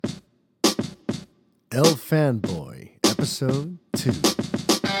FANBOY, Episode 2.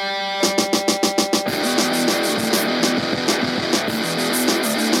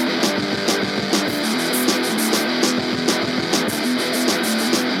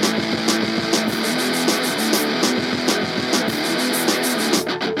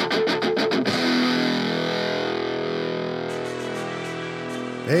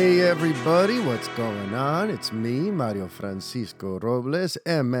 Hey everybody, what's going on? It's me, Mario Francisco Robles,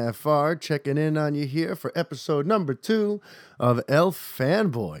 MFR, checking in on you here for episode number 2 of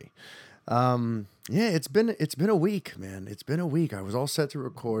FANBOY. It's been a week, man. It's been a week. I was all set to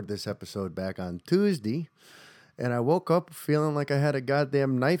record this episode back on Tuesday, and I woke up feeling like I had a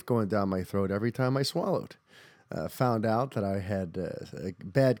goddamn knife going down my throat every time I swallowed. Found out that I had a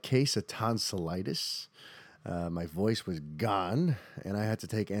bad case of tonsillitis. My voice was gone, and I had to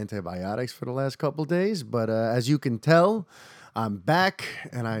take antibiotics for the last couple days. But as you can tell, I'm back,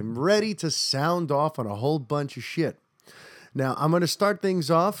 and I'm ready to sound off on a whole bunch of shit. Now, I'm going to start things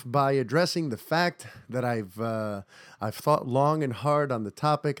off by addressing the fact that I've thought long and hard on the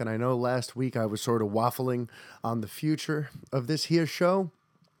topic, and I know last week I was sort of waffling on the future of this here show.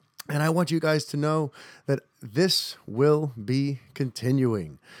 And I want you guys to know that this will be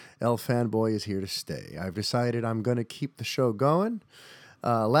continuing. FANBOY is here to stay. I've decided I'm going to keep the show going.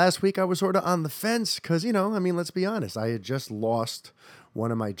 Last week I was sort of on the fence because, let's be honest. I had just lost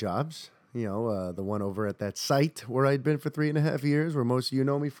one of my jobs, the one over at that site where I'd been for 3.5 years, where most of you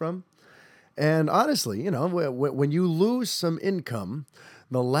know me from. And honestly, when you lose some income,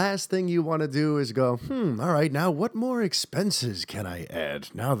 the last thing you want to do is go, all right, now what more expenses can I add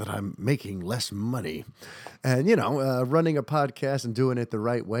now that I'm making less money? And, running a podcast and doing it the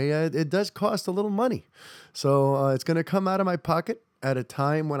right way, it does cost a little money. So it's going to come out of my pocket at a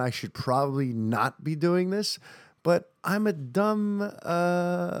time when I should probably not be doing this. But I'm a dumb,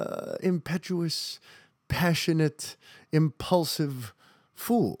 impetuous, passionate, impulsive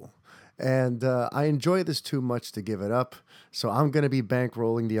fool. And I enjoy this too much to give it up. So I'm going to be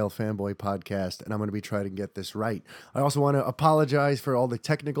bankrolling the FANBOY podcast, and I'm going to be trying to get this right. I also want to apologize for all the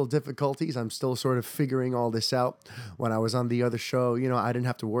technical difficulties. I'm still sort of figuring all this out. When I was on the other show, I didn't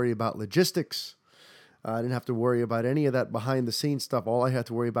have to worry about logistics. I didn't have to worry about any of that behind-the-scenes stuff. All I had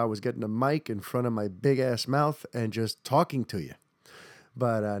to worry about was getting a mic in front of my big-ass mouth and just talking to you.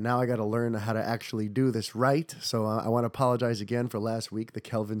 But now I got to learn how to actually do this right. So I want to apologize again for last week, the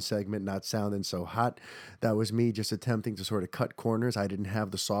Kelvin segment not sounding so hot. That was me just attempting to sort of cut corners. I didn't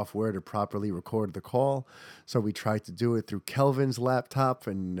have the software to properly record the call. So we tried to do it through Kelvin's laptop,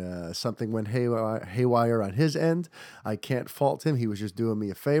 and something went haywire on his end. I can't fault him. He was just doing me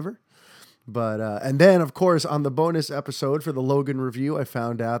a favor. But and then, of course, on the bonus episode for the Logan review, I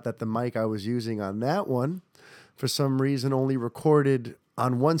found out that the mic I was using on that one, for some reason, only recorded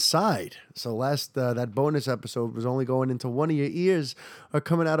on one side. So that bonus episode was only going into one of your ears or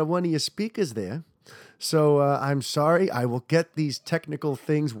coming out of one of your speakers there. So I'm sorry. I will get these technical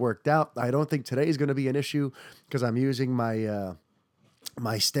things worked out. I don't think today is going to be an issue because I'm using my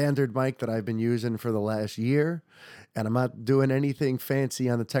my standard mic that I've been using for the last year, and I'm not doing anything fancy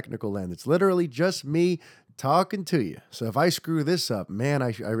on the technical end. It's literally just me talking to you. So if I screw this up, man,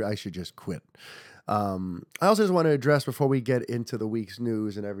 I should just quit. I also just want to address before we get into the week's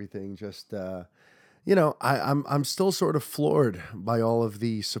news and everything, just, I'm still sort of floored by all of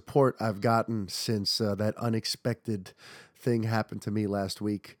the support I've gotten since that unexpected thing happened to me last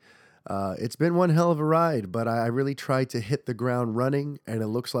week. It's been one hell of a ride, but I really tried to hit the ground running, and it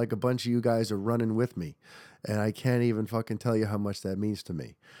looks like a bunch of you guys are running with me, and I can't even fucking tell you how much that means to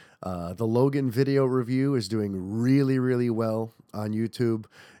me. The Logan video review is doing really, really well on YouTube.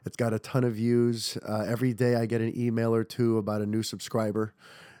 It's got a ton of views. Every day I get an email or two about a new subscriber,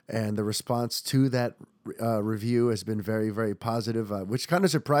 and the response to that review has been very, very positive, which kind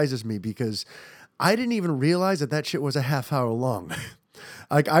of surprises me because I didn't even realize that shit was a half hour long.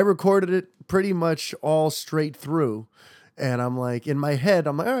 Like, I recorded it pretty much all straight through. And I'm like, in my head,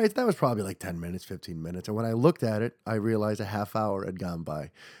 I'm like, all right, that was probably like 10 minutes, 15 minutes. And when I looked at it, I realized a half hour had gone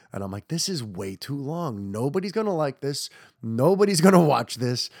by. And I'm like, this is way too long. Nobody's going to like this. Nobody's going to watch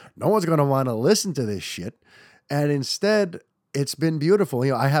this. No one's going to want to listen to this shit. And instead, it's been beautiful.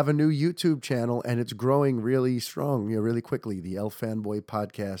 I have a new YouTube channel, and it's growing really strong, really quickly. The FANBOY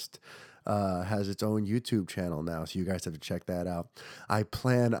podcast has its own YouTube channel now, so you guys have to check that out. I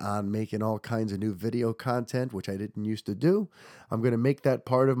plan on making all kinds of new video content, which I didn't used to do. I'm going to make that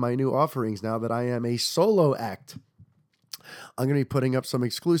part of my new offerings now that I am a solo act. I'm going to be putting up some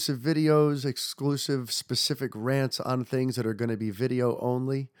exclusive videos, exclusive specific rants on things that are going to be video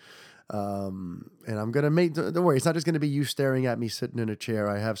only. And I'm going to make, don't worry, it's not just going to be you staring at me sitting in a chair.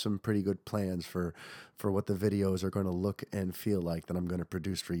 I have some pretty good plans for what the videos are going to look and feel like that I'm going to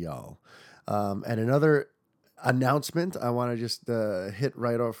produce for y'all. And another announcement I want to just hit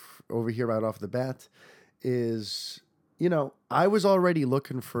right off over here, right off the bat, is, I was already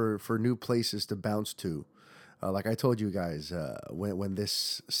looking for new places to bounce to. Like I told you guys, when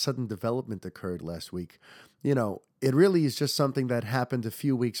this sudden development occurred last week, it really is just something that happened a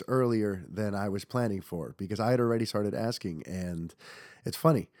few weeks earlier than I was planning for, because I had already started asking. And it's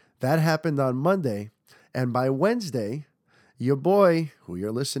funny, that happened on Monday. And by Wednesday, your boy, who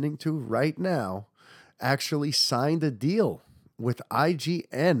you're listening to right now, actually signed a deal with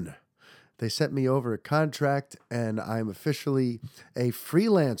IGN. They sent me over a contract, and I'm officially a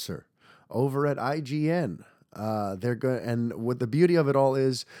freelancer over at IGN. They're good, and what the beauty of it all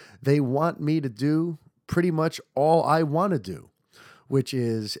is, they want me to do pretty much all I want to do, which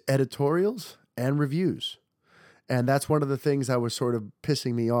is editorials and reviews. And that's one of the things that was sort of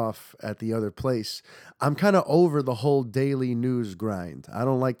pissing me off at the other place. I'm kind of over the whole daily news grind. I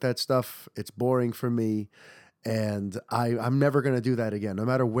don't like that stuff. It's boring for me. And I'm never going to do that again. No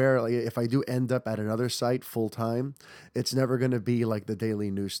matter where, like, if I do end up at another site full time, it's never going to be like the daily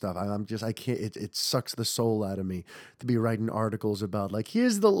news stuff. I can't, it sucks the soul out of me to be writing articles about, like,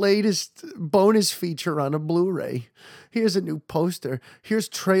 here's the latest bonus feature on a Blu-ray. Here's a new poster. Here's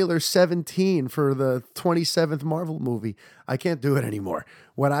trailer 17 for the 27th Marvel movie. I can't do it anymore.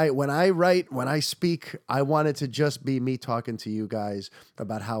 When I write, when I speak, I want it to just be me talking to you guys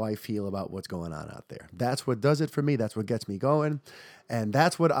about how I feel about what's going on out there. That's what does it for me. That's what gets me going. And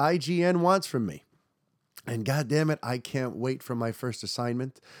that's what IGN wants from me. And God damn it, I can't wait for my first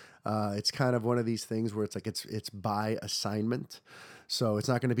assignment. It's kind of one of these things where it's like it's by assignment. So it's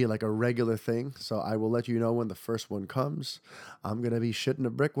not going to be like a regular thing. So I will let you know when the first one comes. I'm going to be shitting a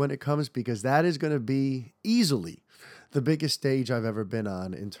brick when it comes, because that is going to be easily the biggest stage I've ever been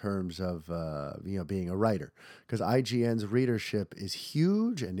on in terms of being a writer, because IGN's readership is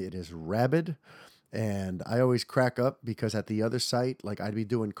huge and it is rabid. And I always crack up because at the other site, like, I'd be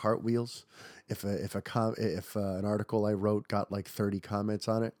doing cartwheels if an article I wrote got like 30 comments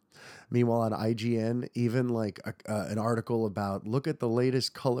on it. Meanwhile, on IGN, even like an article about, look at the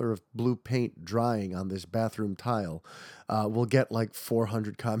latest color of blue paint drying on this bathroom tile, will get like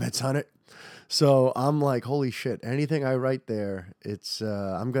 400 comments on it. So I'm like, holy shit! Anything I write there, it's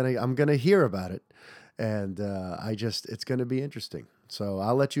I'm gonna hear about it, and it's gonna be interesting. So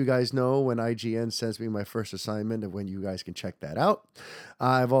I'll let you guys know when IGN sends me my first assignment and when you guys can check that out.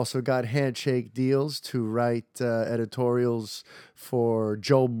 I've also got handshake deals to write editorials for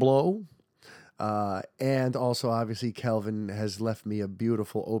Joe Blow. And also, obviously, Kelvin has left me a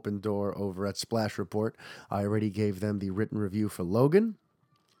beautiful open door over at Splash Report. I already gave them the written review for Logan.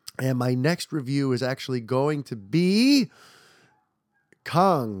 And my next review is actually going to be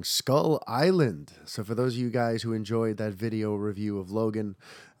Kong Skull Island. So for those of you guys who enjoyed that video review of Logan,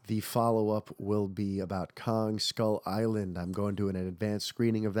 the follow-up will be about Kong Skull Island. I'm going to do an advanced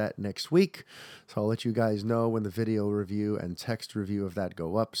screening of that next week. So I'll let you guys know when the video review and text review of that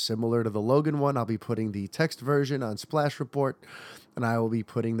go up. Similar to the Logan one, I'll be putting the text version on Splash Report, and I will be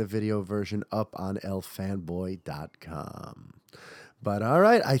putting the video version up on lfanboy.com. But all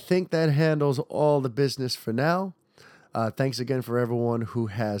right, I think that handles all the business for now. Thanks again for everyone who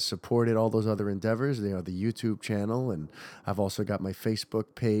has supported all those other endeavors. They are the YouTube channel, and I've also got my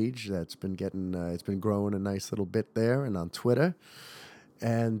Facebook page that's been getting, it's been growing a nice little bit there, and on Twitter.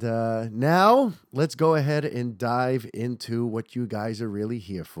 And now let's go ahead and dive into what you guys are really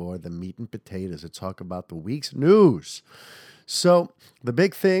here for, the meat and potatoes, to talk about the week's news. So the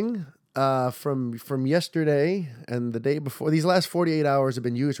big thing from yesterday and the day before, these last 48 hours have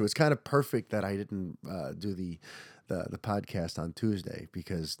been used. So it's kind of perfect that I didn't do the podcast on Tuesday,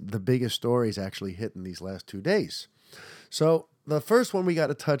 because the biggest stories actually hit in these last 2 days. So the first one we got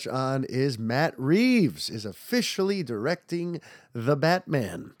to touch on is Matt Reeves is officially directing The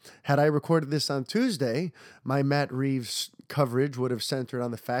Batman. Had I recorded this on Tuesday, my Matt Reeves coverage would have centered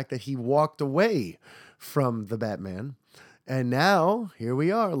on the fact that he walked away from The Batman. And now, here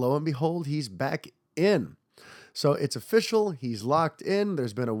we are. Lo and behold, he's back in. So it's official. He's locked in.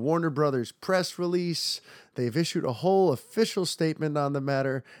 There's been a Warner Brothers press release. They've issued a whole official statement on the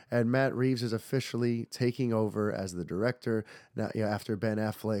matter, and Matt Reeves is officially taking over as the director now, after Ben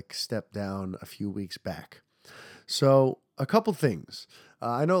Affleck stepped down a few weeks back. So a couple things.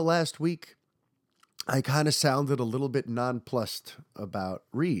 I know last week I kind of sounded a little bit nonplussed about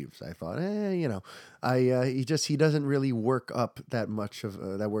Reeves. I thought, he doesn't really work up that much of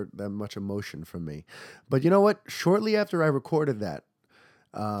that much emotion from me. But you know what? Shortly after I recorded that,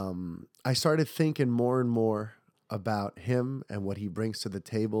 I started thinking more and more about him and what he brings to the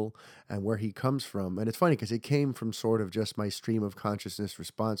table and where he comes from. And it's funny because it came from sort of just my stream of consciousness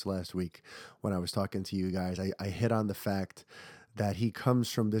response last week when I was talking to you guys. I hit on the fact that he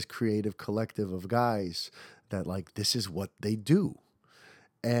comes from this creative collective of guys that, like, this is what they do.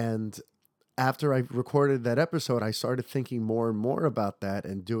 And after I recorded that episode, I started thinking more and more about that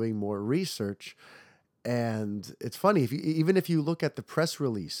and doing more research. And it's funny, even if you look at the press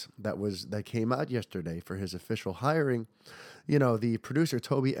release that came out yesterday for his official hiring, the producer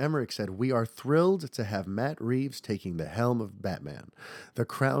Toby Emmerich said, "We are thrilled to have Matt Reeves taking the helm of Batman, the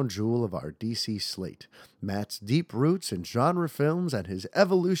crown jewel of our DC slate. Matt's deep roots in genre films and his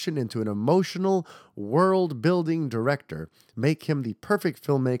evolution into an emotional, world-building director make him the perfect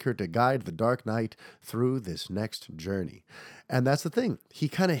filmmaker to guide The Dark Knight through this next journey." And that's the thing. He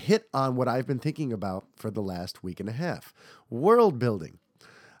kind of hit on what I've been thinking about for the last week and a half. World building.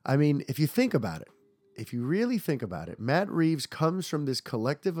 I mean, if you think about it, if you really think about it, Matt Reeves comes from this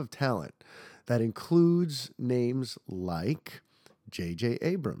collective of talent that includes names like J.J.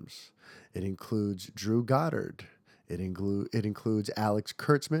 Abrams. It includes Drew Goddard. It includes Alex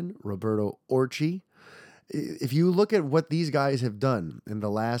Kurtzman, Roberto Orci. If you look at what these guys have done in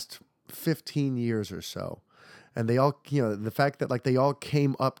the last 15 years or so, and they all, the fact that like they all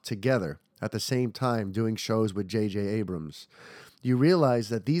came up together at the same time doing shows with J.J. Abrams, you realize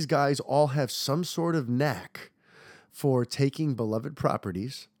that these guys all have some sort of knack for taking beloved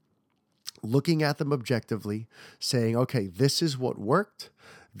properties, looking at them objectively, saying, okay, this is what worked,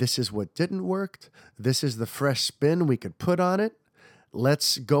 this is what didn't work, this is the fresh spin we could put on it.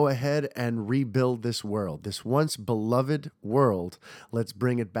 Let's go ahead and rebuild this world, this once beloved world. Let's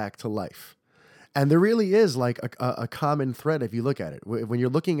bring it back to life. And there really is like a common thread if you look at it. When you're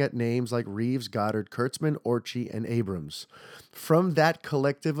looking at names like Reeves, Goddard, Kurtzman, Orci, and Abrams, from that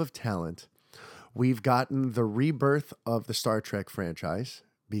collective of talent, we've gotten the rebirth of the Star Trek franchise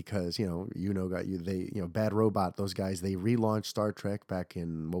because, Bad Robot, those guys, they relaunched Star Trek back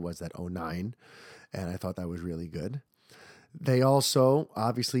in, what was that, 2009. And I thought that was really good. They also,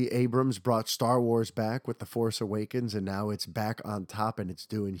 obviously, Abrams brought Star Wars back with The Force Awakens, and now it's back on top and it's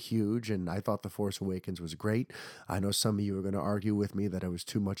doing huge. And I thought The Force Awakens was great. I know some of you are going to argue with me that it was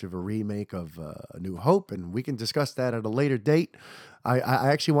too much of a remake of A New Hope, and we can discuss that at a later date. I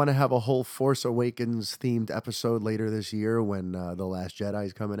actually want to have a whole Force Awakens themed episode later this year when The Last Jedi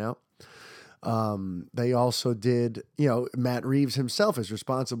is coming out. They also did, Matt Reeves himself is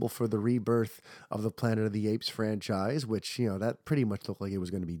responsible for the rebirth of the Planet of the Apes franchise, which, that pretty much looked like it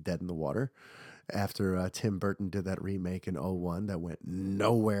was going to be dead in the water after Tim Burton did that remake in 2001 that went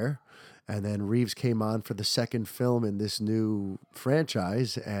nowhere. And then Reeves came on for the second film in this new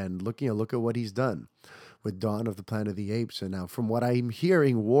franchise, and look at what he's done with Dawn of the Planet of the Apes. And now from what I'm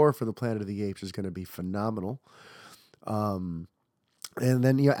hearing, War for the Planet of the Apes is going to be phenomenal. And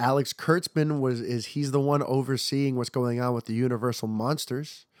then, Alex Kurtzman he's the one overseeing what's going on with the Universal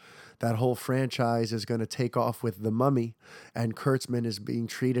Monsters. That whole franchise is going to take off with The Mummy, and Kurtzman is being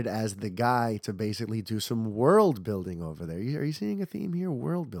treated as the guy to basically do some world building over there. Are you seeing a theme here?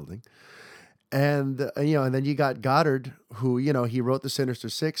 World building. And, and then you got Goddard, who, he wrote the Sinister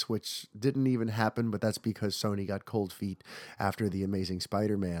Six, which didn't even happen, but that's because Sony got cold feet after The Amazing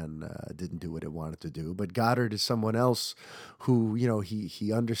Spider-Man didn't do what it wanted to do. But Goddard is someone else who,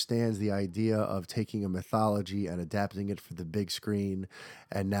 he understands the idea of taking a mythology and adapting it for the big screen.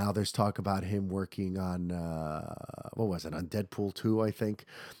 And now there's talk about him working on, on Deadpool 2, I think.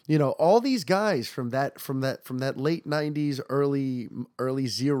 All these guys from that late 90s, early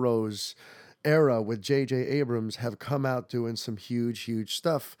zeros era with J.J. Abrams have come out doing some huge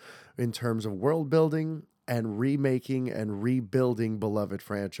stuff in terms of world building and remaking and rebuilding beloved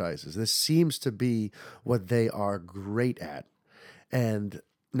franchises. This seems to be what they are great at. And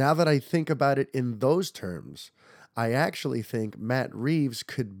now that I think about it in those terms, I actually think Matt Reeves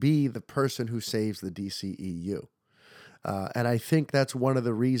could be the person who saves the DCEU. And I think that's one of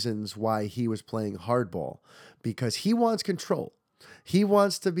the reasons why he was playing hardball, because he wants control. He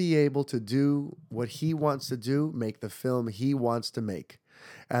wants to be able to do what he wants to do, make the film he wants to make.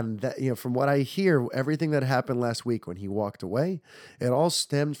 And that, from what I hear, everything that happened last week when he walked away, it all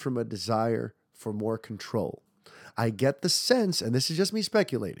stemmed from a desire for more control. I get the sense, and this is just me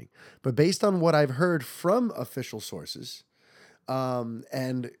speculating, but based on what I've heard from official sources,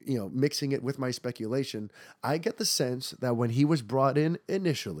 and mixing it with my speculation, I get the sense that when he was brought in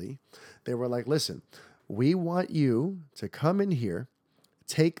initially, they were like, listen, we want you to come in here,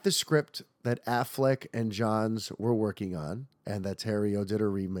 take the script that Affleck and Johns were working on, and that Terrio did a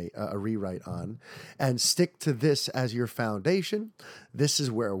rewrite on, and stick to this as your foundation. This is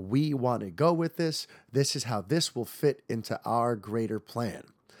where we want to go with this. This is how this will fit into our greater plan.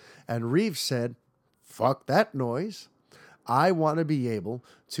 And Reeves said, fuck that noise. I want to be able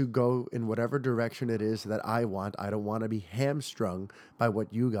to go in whatever direction it is that I want. I don't want to be hamstrung by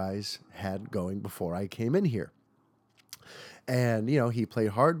what you guys had going before I came in here. And, he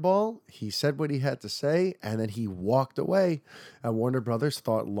played hardball. He said what he had to say, and then he walked away. And Warner Brothers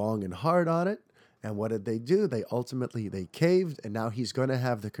thought long and hard on it. And what did they do? They caved, and now he's going to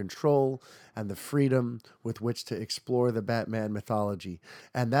have the control and the freedom with which to explore the Batman mythology.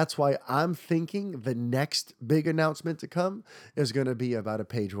 And that's why I'm thinking the next big announcement to come is going to be about a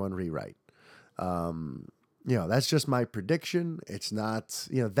page one rewrite. That's just my prediction. It's not,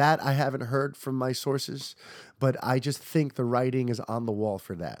 that I haven't heard from my sources, but I just think the writing is on the wall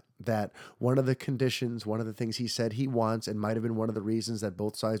for that. That one of the conditions, one of the things he said he wants, and might have been one of the reasons that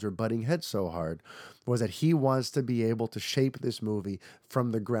both sides were butting heads so hard, was that he wants to be able to shape this movie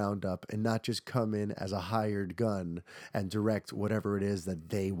from the ground up and not just come in as a hired gun and direct whatever it is that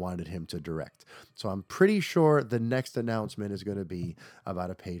they wanted him to direct. So I'm pretty sure the next announcement is going to be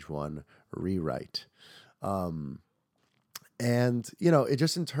about a page one rewrite. And, it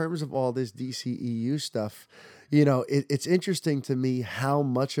just in terms of all this DCEU stuff, it's interesting to me how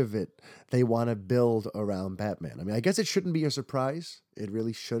much of it they want to build around Batman. I mean, I guess it shouldn't be a surprise. It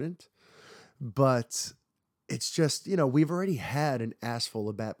really shouldn't. But it's just, we've already had an ass full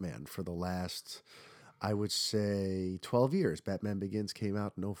of Batman for the last, I would say, 12 years. Batman Begins came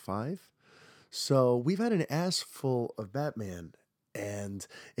out in 2005. So we've had an ass full of Batman. And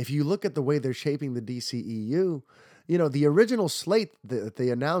if you look at the way they're shaping the DCEU, the original slate that they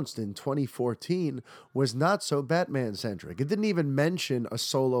announced in 2014 was not so Batman-centric. It didn't even mention a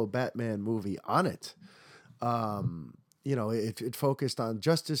solo Batman movie on it. It focused on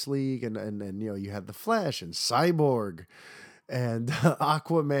Justice League and you had The Flash and Cyborg and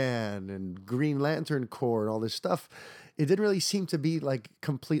Aquaman and Green Lantern Corps and all this stuff. It didn't really seem to be like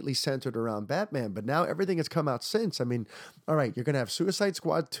completely centered around Batman, but now everything has come out since. I mean, all right, you're going to have Suicide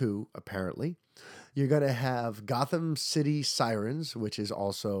Squad 2, apparently. You're going to have Gotham City Sirens, which is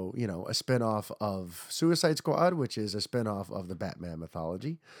also, a spinoff of Suicide Squad, which is a spinoff of the Batman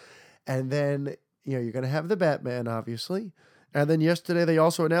mythology. And then, you're going to have the Batman, obviously. And then yesterday they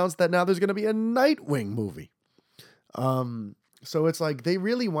also announced that now there's going to be a Nightwing movie. So it's like they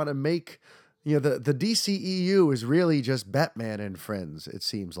really want to make... the DCEU is really just Batman and friends, it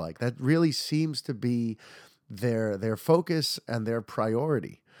seems like. That really seems to be their focus and their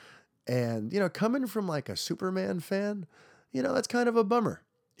priority. And, coming from like a Superman fan, that's kind of a bummer.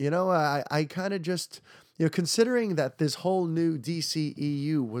 I kind of just, considering that this whole new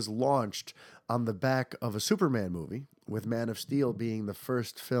DCEU was launched on the back of a Superman movie, with Man of Steel being the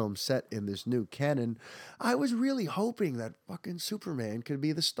first film set in this new canon, I was really hoping that fucking Superman could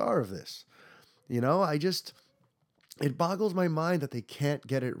be the star of this. It boggles my mind that they can't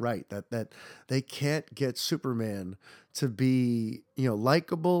get it right, that they can't get Superman to be,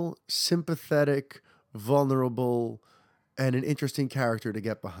 likable, sympathetic, vulnerable, and an interesting character to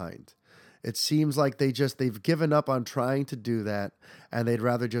get behind. It seems like they've given up on trying to do that, and they'd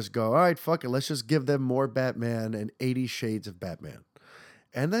rather just go, all right, fuck it, let's just give them more Batman and 80 Shades of Batman.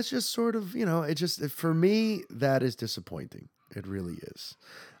 And that's just sort of, for me, that is disappointing. It really is.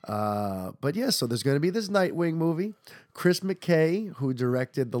 But yeah, so there's going to be this Nightwing movie. Chris McKay, who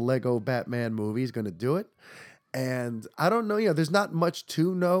directed the Lego Batman movie, is going to do it. And I don't know, there's not much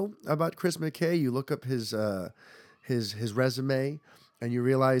to know about Chris McKay. You look up his resume and you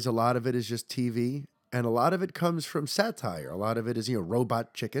realize a lot of it is just TV and a lot of it comes from satire. A lot of it is,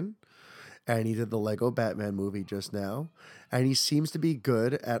 Robot Chicken. And he did the Lego Batman movie just now. And he seems to be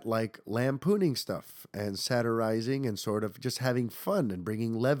good at like lampooning stuff and satirizing and sort of just having fun and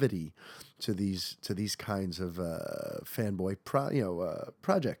bringing levity to these kinds of fanboy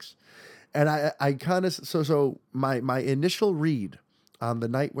projects. And I kind of so my initial read on the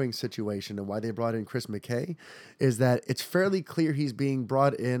Nightwing situation and why they brought in Chris McKay is that it's fairly clear he's being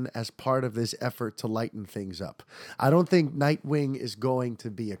brought in as part of this effort to lighten things up. I don't think Nightwing is going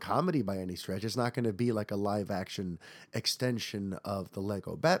to be a comedy by any stretch. It's not going to be like a live action extension of the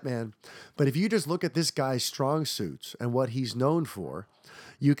Lego Batman. But if you just look at this guy's strong suits and what he's known for,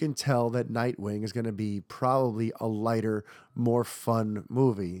 you can tell that Nightwing is going to be probably a lighter, more fun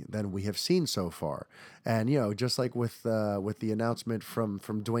movie than we have seen so far. And, just like with the announcement from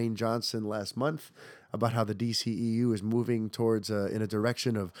Dwayne Johnson last month, about how the DCEU is moving towards in a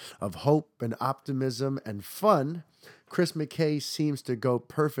direction of hope and optimism and fun, Chris McKay seems to go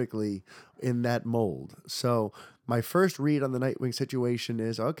perfectly in that mold. So my first read on the Nightwing situation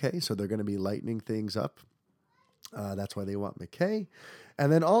is, okay, so they're going to be lightening things up. That's why they want McKay.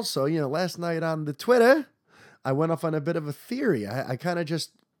 And then also, last night on the Twitter, I went off on a bit of a theory. I kind of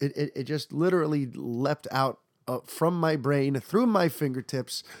just, it just literally leapt out from my brain, through my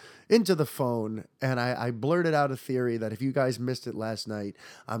fingertips, into the phone, and I blurted out a theory that if you guys missed it last night,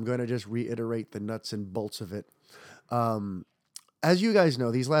 I'm going to just reiterate the nuts and bolts of it. As you guys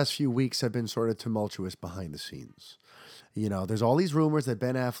know, these last few weeks have been sort of tumultuous behind the scenes. There's all these rumors that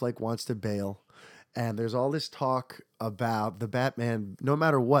Ben Affleck wants to bail, and there's all this talk about the Batman, no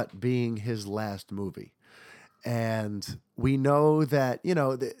matter what, being his last movie. And we know that,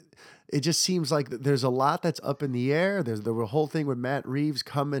 it just seems like there's a lot that's up in the air. There's the whole thing with Matt Reeves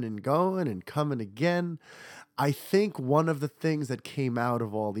coming and going and coming again. I think one of the things that came out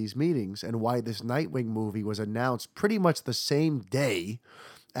of all these meetings and why this Nightwing movie was announced pretty much the same day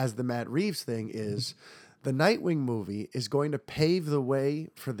as the Matt Reeves thing is the Nightwing movie is going to pave the way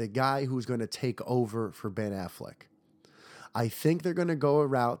for the guy who's going to take over for Ben Affleck. I think they're going to go a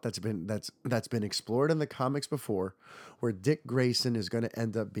route that's been explored in the comics before, where Dick Grayson is going to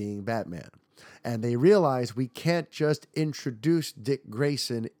end up being Batman. And they realize we can't just introduce Dick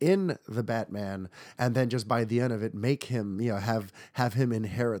Grayson in the Batman and then just by the end of it make him, have him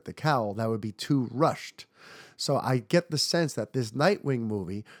inherit the cowl. That would be too rushed. So I get the sense that this Nightwing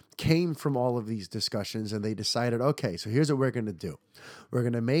movie came from all of these discussions, and they decided, okay, so here's what we're going to do. We're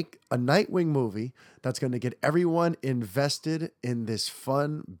going to make a Nightwing movie that's going to get everyone invested in this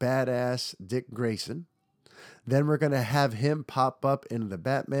fun, badass Dick Grayson. Then we're going to have him pop up in the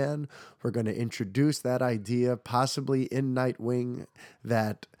Batman. We're going to introduce that idea, possibly in Nightwing,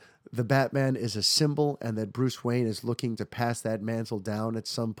 that the Batman is a symbol and that Bruce Wayne is looking to pass that mantle down at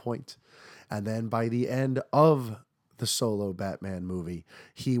some point. And then by the end of the solo Batman movie,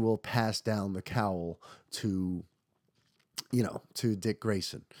 he will pass down the cowl to Dick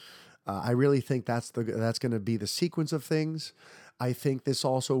Grayson. I really think that's going to be the sequence of things. I think this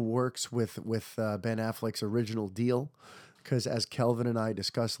also works with Ben Affleck's original deal, because as Kelvin and I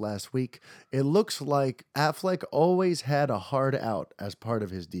discussed last week, it looks like Affleck always had a hard out as part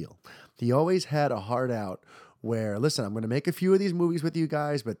of his deal. He always had a hard out where, listen, I'm going to make a few of these movies with you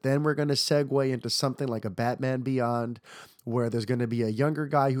guys, but then we're going to segue into something like a Batman Beyond, where there's going to be a younger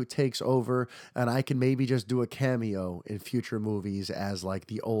guy who takes over, and I can maybe just do a cameo in future movies as like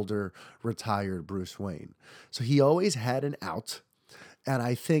the older, retired Bruce Wayne. So he always had an out, and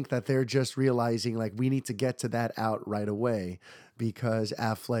I think that they're just realizing like we need to get to that out right away because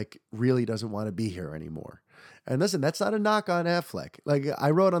Affleck really doesn't want to be here anymore. And listen, that's not a knock on Affleck. Like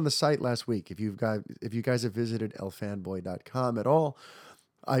I wrote on the site last week, if you guys have visited lfanboy.com at all,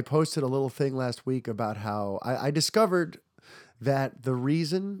 I posted a little thing last week about how I discovered that the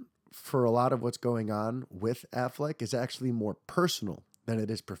reason for a lot of what's going on with Affleck is actually more personal than it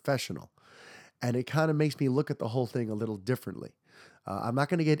is professional. And it kind of makes me look at the whole thing a little differently. I'm not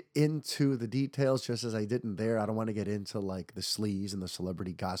going to get into the details just as I didn't there. I don't want to get into like the sleaze and the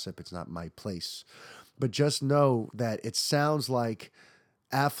celebrity gossip. It's not my place. But just know that it sounds like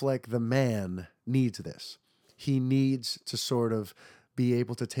Affleck, the man, needs this. He needs to sort of be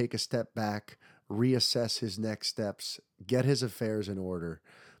able to take a step back, reassess his next steps, get his affairs in order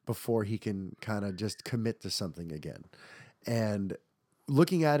before he can kind of just commit to something again. And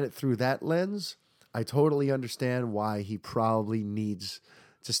looking at it through that lens, I totally understand why he probably needs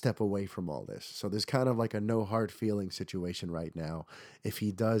to step away from all this. So there's kind of like a no hard feeling situation right now if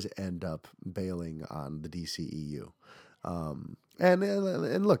he does end up bailing on the DCEU.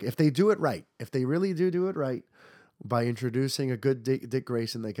 And look, if they do it right, if they really do it right, by introducing a good Dick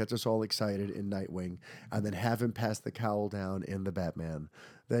Grayson that gets us all excited in Nightwing, and then have him pass the cowl down in the Batman,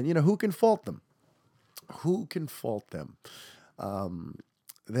 then, who can fault them? Who can fault them?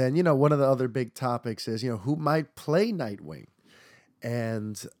 Then, one of the other big topics is, who might play Nightwing?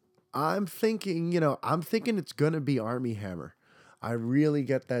 And I'm thinking it's going to be Armie Hammer. I really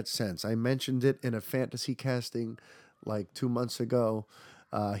get that sense. I mentioned it in a fantasy casting like 2 months ago.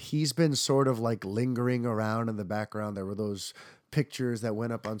 He's been sort of like lingering around in the background. There were those pictures that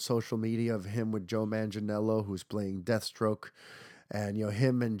went up on social media of him with Joe Manganiello, who's playing Deathstroke. And,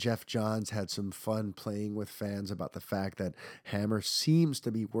 him and Jeff Johns had some fun playing with fans about the fact that Hammer seems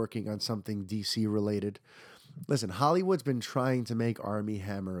to be working on something DC related. Listen, Hollywood's been trying to make Armie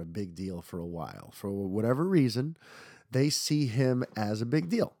Hammer a big deal for a while. For whatever reason, they see him as a big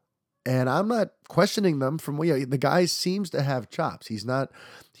deal. And I'm not questioning them the guy seems to have chops.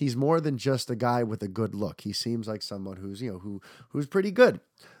 He's more than just a guy with a good look. He seems like someone who's pretty good.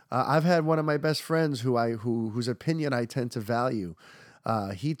 I've had one of my best friends whose opinion I tend to value.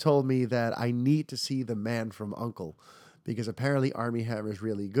 He told me that I need to see The Man from U.N.C.L.E. because apparently Armie Hammer is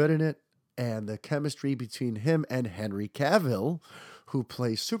really good in it. And the chemistry between him and Henry Cavill, who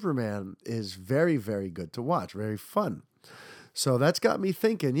plays Superman, is very, very good to watch. Very fun. So that's got me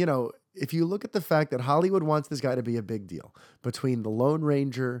thinking, if you look at the fact that Hollywood wants this guy to be a big deal, between The Lone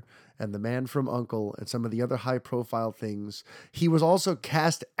Ranger and The Man from U.N.C.L.E. and some of the other high-profile things, he was also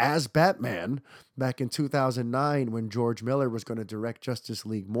cast as Batman back in 2009 when George Miller was going to direct Justice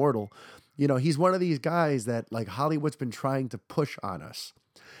League Mortal. He's one of these guys that like Hollywood's been trying to push on us.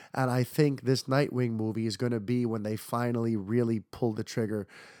 And I think this Nightwing movie is going to be when they finally really pull the trigger.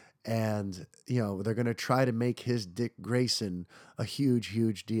 And, they're going to try to make his Dick Grayson a huge,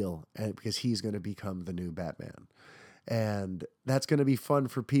 huge deal because he's going to become the new Batman. And that's going to be fun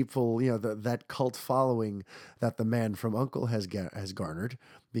for people, that cult following that The Man from U.N.C.L.E. has garnered,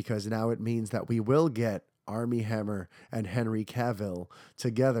 because now it means that we will get Armie Hammer and Henry Cavill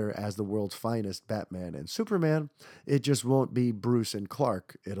together as the world's finest Batman and Superman. It just won't be Bruce and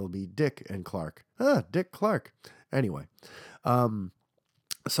Clark. It'll be Dick and Clark. Dick Clark. Anyway,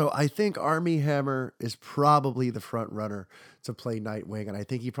 so I think Armie Hammer is probably the front runner to play Nightwing, and I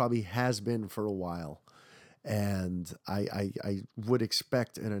think he probably has been for a while. And I would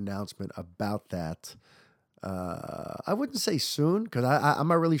expect an announcement about that. I wouldn't say soon, because I'm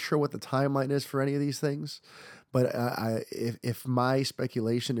not really sure what the timeline is for any of these things. But if my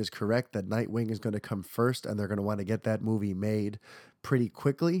speculation is correct that Nightwing is going to come first and they're going to want to get that movie made pretty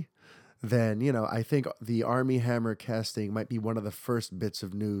quickly, then, I think the Armie Hammer casting might be one of the first bits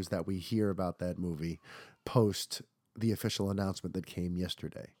of news that we hear about that movie post the official announcement that came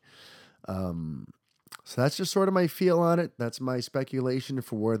yesterday. So that's just sort of my feel on it. That's my speculation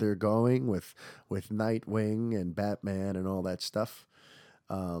for where they're going with Nightwing and Batman and all that stuff.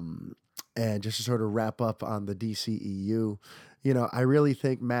 And just to sort of wrap up on the DCEU, I really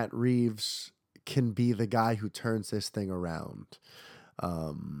think Matt Reeves can be the guy who turns this thing around.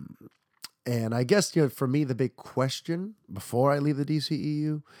 And I guess, for me, the big question before I leave the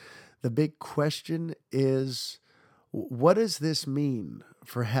DCEU, the big question is, what does this mean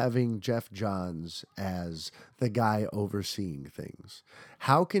for having Jeff Johns as the guy overseeing things?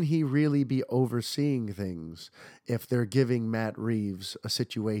 How can he really be overseeing things if they're giving Matt Reeves a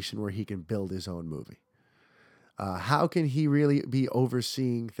situation where he can build his own movie? How can he really be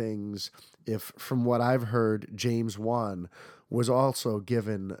overseeing things if, from what I've heard, James Wan was also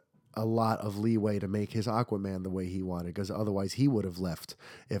given a lot of leeway to make his Aquaman the way he wanted, because otherwise he would have left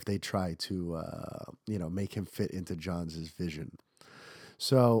if they tried to, make him fit into Johns' vision.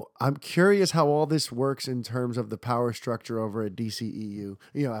 So I'm curious how all this works in terms of the power structure over at DCEU,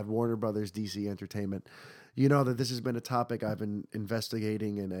 at Warner Brothers DC Entertainment. That this has been a topic I've been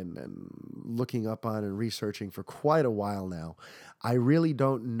investigating and looking up on and researching for quite a while now. I really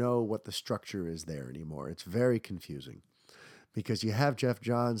don't know what the structure is there anymore. It's very confusing, because you have Jeff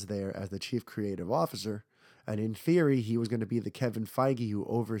Johns there as the chief creative officer, and in theory, he was going to be the Kevin Feige who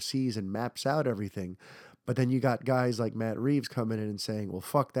oversees and maps out everything. But then you got guys like Matt Reeves coming in and saying, well,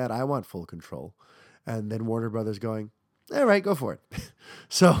 fuck that, I want full control. And then Warner Brothers going, all right, go for it.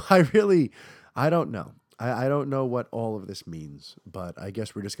 So I don't know. I don't know what all of this means, but I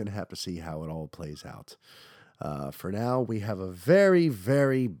guess we're just going to have to see how it all plays out. For now, we have a very,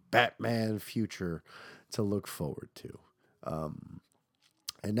 very Batman future to look forward to.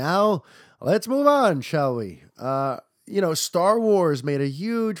 And now let's move on, shall we? Star Wars made a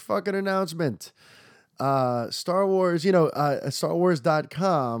huge fucking announcement. Star Wars,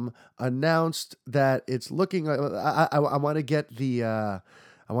 StarWars.com announced that it's looking like, I want to get the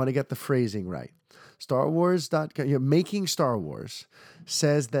phrasing right. StarWars.com, Making Star Wars,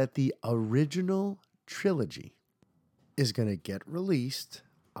 says that the original trilogy is going to get released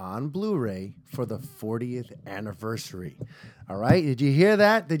on Blu-ray for the 40th anniversary. All right? Did you hear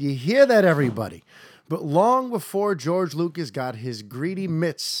that? Did you hear that, everybody? But long before George Lucas got his greedy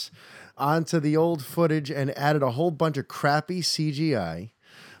mitts onto the old footage and added a whole bunch of crappy CGI,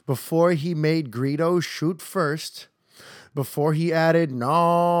 before he made Greedo shoot first, before he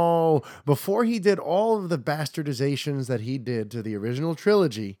before he did all of the bastardizations that he did to the original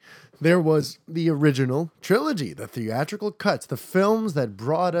trilogy, there was the original trilogy, the theatrical cuts, the films that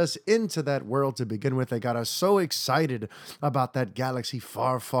brought us into that world to begin with. They got us so excited about that galaxy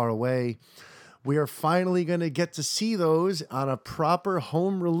far, far away. we are finally going to get to see those on a proper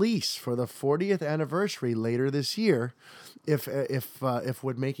home release for the 40th anniversary later this year. If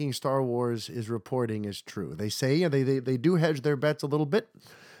what Making Star Wars is reporting is true. They say they do hedge their bets a little bit.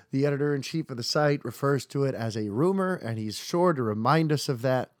 The editor-in-chief of the site refers to it as a rumor, and he's sure to remind us of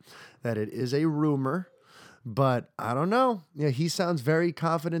that it is a rumor. But I don't know. Yeah, he sounds very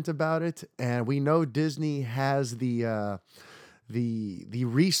confident about it, and we know Disney has the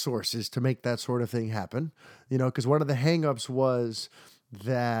resources to make that sort of thing happen. Because one of the hangups was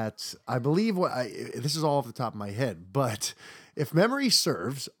that I believe this is all off the top of my head, but if memory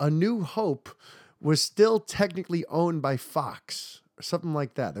serves, A New Hope was still technically owned by Fox or something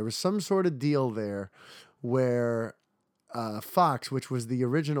like that. There was some sort of deal there where Fox, which was the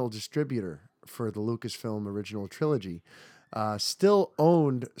original distributor for the Lucasfilm original trilogy, still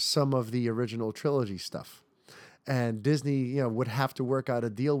owned some of the original trilogy stuff. And Disney, would have to work out a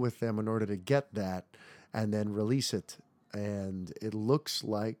deal with them in order to get that and then release it. And it looks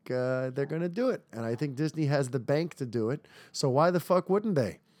like they're going to do it. And I think Disney has the bank to do it. So why the fuck wouldn't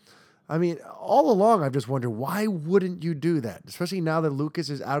they? I mean, all along, I've just wondered, why wouldn't you do that? Especially now that Lucas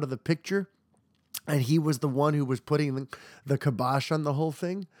is out of the picture and he was the one who was putting the kibosh on the whole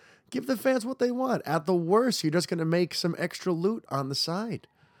thing. Give the fans what they want. At the worst, you're just going to make some extra loot on the side.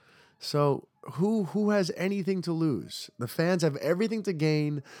 So who has anything to lose? The fans have everything to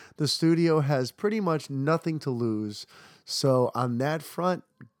gain. The studio has pretty much nothing to lose. So on that front,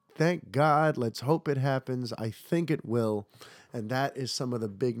 thank God. Let's hope it happens. I think it will. And that is some of the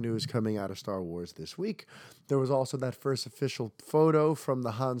big news coming out of Star Wars this week. There was also that first official photo from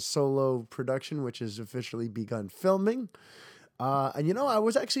the Han Solo production, which has officially begun filming. And I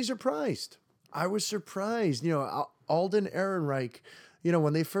was actually surprised. I was surprised. Alden Ehrenreich,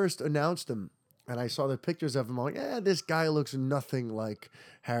 when they first announced him, and I saw the pictures of him, I'm like, this guy looks nothing like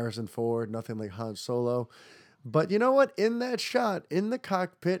Harrison Ford, nothing like Han Solo. But you know what? In that shot, in the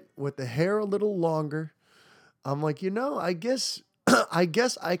cockpit, with the hair a little longer, I'm like, I guess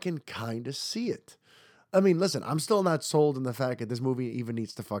I can kind of see it. I mean, listen, I'm still not sold on the fact that this movie even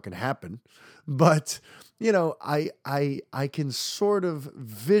needs to fucking happen. But, I can sort of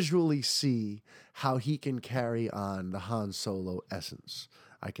visually see how he can carry on the Han Solo essence.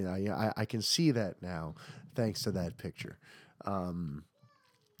 I can see that now, thanks to that picture.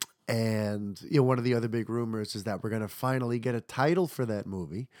 And one of the other big rumors is that we're going to finally get a title for that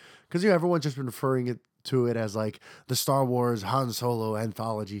movie. Because, everyone's just been referring to it as like the Star Wars Han Solo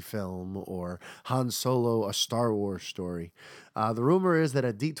anthology film or Han Solo, a Star Wars story. The rumor is that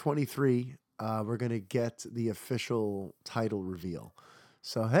at D23, we're going to get the official title reveal.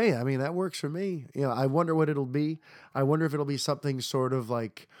 So, hey, I mean, that works for me. I wonder what it'll be. I wonder if it'll be something sort of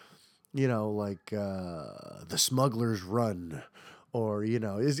like, The Smuggler's Run. Or,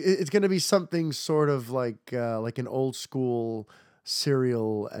 it's going to be something sort of like an old school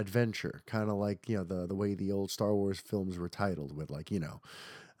serial adventure, kind of like, the way the old Star Wars films were titled with like,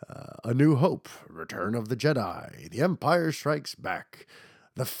 A New Hope, Return of the Jedi, The Empire Strikes Back,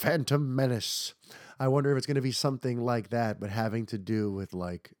 The Phantom Menace. I wonder if it's going to be something like that, but having to do with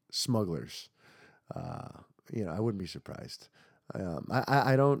like smugglers. I wouldn't be surprised.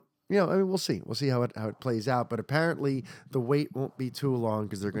 I don't. We'll see. We'll see how it plays out. But apparently, the wait won't be too long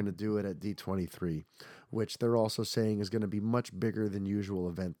because they're going to do it at D23, which they're also saying is going to be much bigger than usual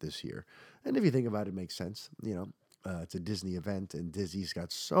event this year. And if you think about it, it makes sense. It's a Disney event, and Disney's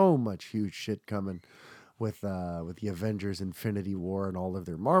got so much huge shit coming with the Avengers Infinity War and all of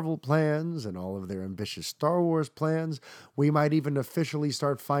their Marvel plans and all of their ambitious Star Wars plans. We might even officially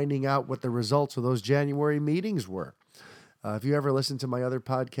start finding out what the results of those January meetings were. If you ever listen to my other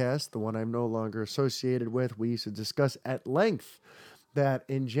podcast, the one I'm no longer associated with, we used to discuss at length that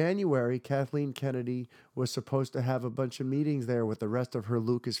in January, Kathleen Kennedy was supposed to have a bunch of meetings there with the rest of her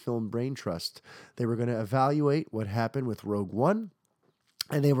Lucasfilm Brain Trust. They were going to evaluate what happened with Rogue One,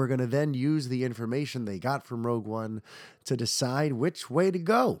 and they were going to then use the information they got from Rogue One to decide which way to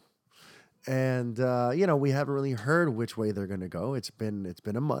go. And, we haven't really heard which way they're going to go. It's been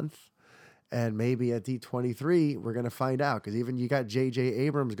a month. And maybe at D23, we're going to find out. Because even you got J.J.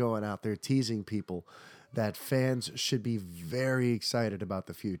 Abrams going out there teasing people that fans should be very excited about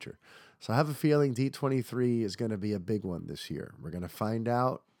the future. So I have a feeling D23 is going to be a big one this year. We're going to find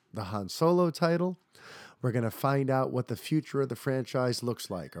out the Han Solo title. We're going to find out what the future of the franchise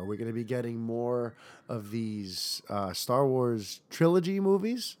looks like. Are we going to be getting more of these Star Wars trilogy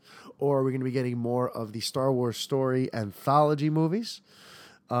movies? Or are we going to be getting more of the Star Wars story anthology movies?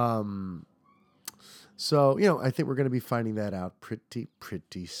 So, I think we're going to be finding that out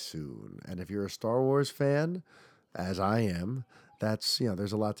pretty soon. And if you're a Star Wars fan, as I am, that's,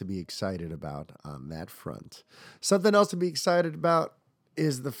 there's a lot to be excited about on that front. Something else to be excited about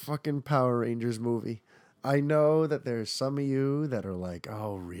is the fucking Power Rangers movie. I know that there's some of you that are like,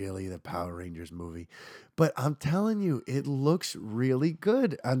 oh, really, the Power Rangers movie? But I'm telling you, it looks really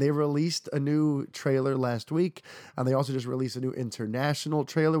good. And they released a new trailer last week. And they also just released a new international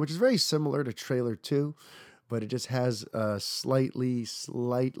trailer, which is very similar to trailer 2, but it just has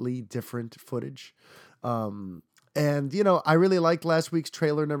slightly different footage. And, I really liked last week's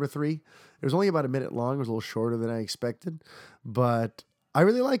trailer number 3. It was only about a minute long. It was a little shorter than I expected, but I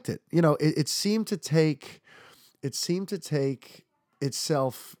really liked it. It seemed to take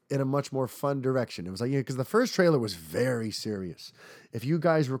itself in a much more fun direction. It was like, because the first trailer was very serious. If you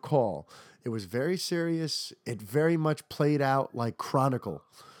guys recall, it was very serious. It very much played out like Chronicle.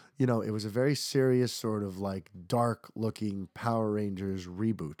 It was a very serious sort of like dark looking Power Rangers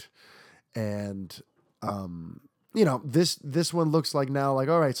reboot. And, this one looks like now, like,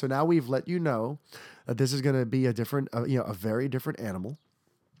 all right, so now we've let you know that this is going to be a different, a very different animal.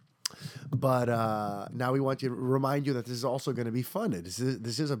 But now we want to remind you that this is also going to be fun. This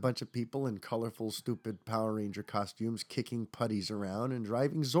is a bunch of people in colorful, stupid Power Ranger costumes kicking putties around and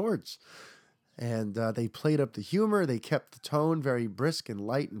driving Zords. And they played up the humor. They kept the tone very brisk and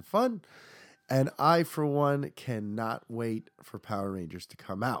light and fun. And I, for one, cannot wait for Power Rangers to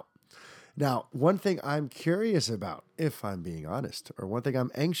come out. Now, one thing I'm curious about, if I'm being honest, or one thing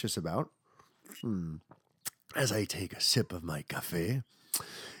I'm anxious about, as I take a sip of my café,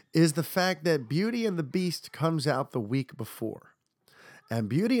 is the fact that Beauty and the Beast comes out the week before. And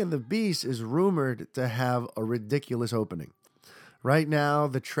Beauty and the Beast is rumored to have a ridiculous opening. Right now,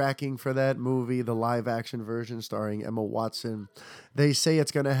 the tracking for that movie, the live-action version starring Emma Watson, they say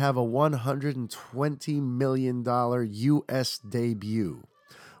it's going to have a $120 million U.S. debut,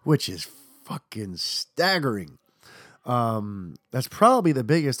 which is fucking staggering. That's probably the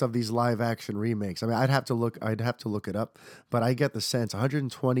biggest of these live action remakes. I mean, I'd have to look it up, but I get the sense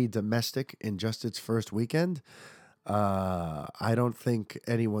 120 domestic in just its first weekend. I don't think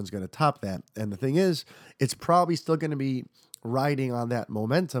anyone's going to top that. And the thing is, it's probably still going to be riding on that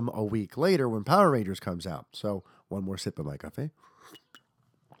momentum a week later when Power Rangers comes out. So one more sip of my coffee.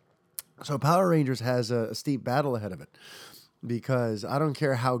 So Power Rangers has a steep battle ahead of it. Because I don't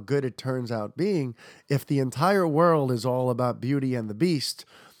care how good it turns out being, if the entire world is all about Beauty and the Beast,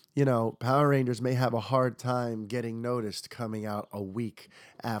 Power Rangers may have a hard time getting noticed coming out a week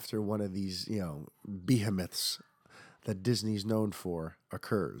after one of these, behemoths that Disney's known for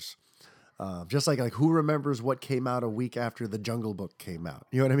occurs. Just like who remembers what came out a week after The Jungle Book came out?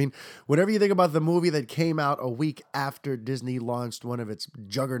 You know what I mean? Whatever you think about the movie that came out a week after Disney launched one of its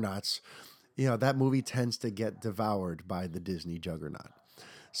juggernauts, that movie tends to get devoured by the Disney juggernaut.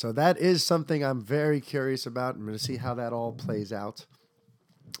 So that is something I'm very curious about. I'm going to see how that all plays out.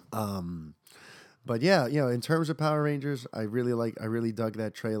 But yeah, in terms of Power Rangers, I really dug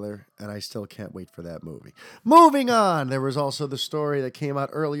that trailer, and I still can't wait for that movie. Moving on, there was also the story that came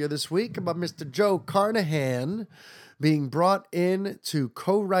out earlier this week about Mr. Joe Carnahan being brought in to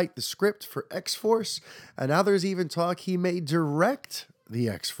co-write the script for X-Force, and now there's even talk he may direct the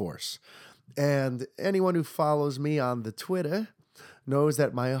X-Force. And anyone who follows me on the Twitter knows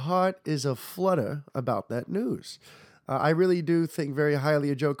that my heart is aflutter about that news. I really do think very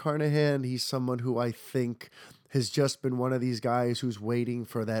highly of Joe Carnahan. He's someone who I think has just been one of these guys who's waiting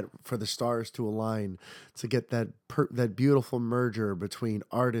for the stars to align to get that beautiful merger between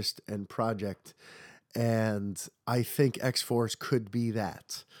artist and project. And I think X-Force could be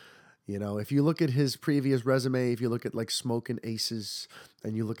that. If you look at his previous resume, if you look at like Smokin' Aces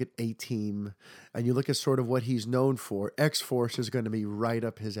and you look at A-Team and you look at sort of what he's known for, X-Force is going to be right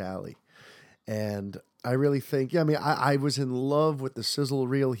up his alley. And I really think, I was in love with the sizzle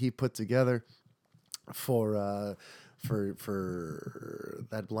reel he put together for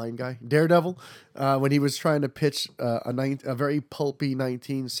that blind guy, Daredevil, when he was trying to pitch a very pulpy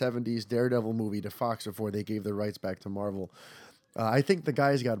 1970s Daredevil movie to Fox before they gave the rights back to Marvel. I think the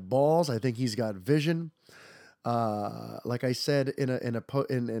guy's got balls. I think he's got vision. Like I said in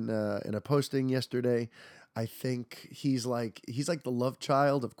a posting yesterday, I think he's like the love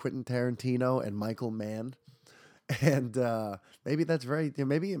child of Quentin Tarantino and Michael Mann. And maybe that's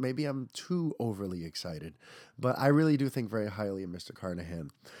maybe I'm too overly excited, but I really do think very highly of Mr. Carnahan.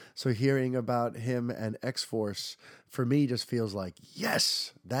 So hearing about him and X-Force for me just feels like,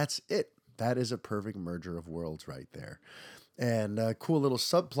 yes, that's it. That is a perfect merger of worlds right there. And a cool little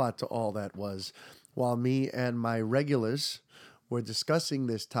subplot to all that was, while me and my regulars were discussing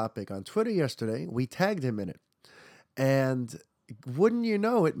this topic on Twitter yesterday, we tagged him in it. And wouldn't you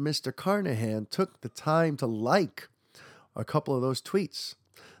know it, Mr. Carnahan took the time to like a couple of those tweets.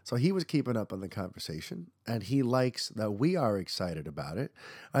 So he was keeping up on the conversation, and he likes that we are excited about it.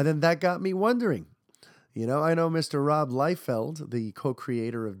 And then that got me wondering. I know Mr. Rob Liefeld, the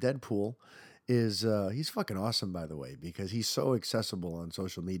co-creator of Deadpool, is he's fucking awesome, by the way, because he's so accessible on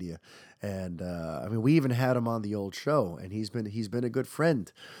social media. And I mean, we even had him on the old show, and he's been a good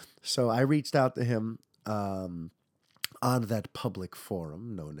friend. So I reached out to him on that public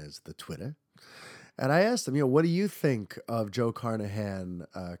forum known as the Twitter. And I asked him, what do you think of Joe Carnahan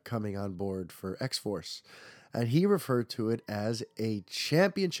coming on board for X-Force? And he referred to it as a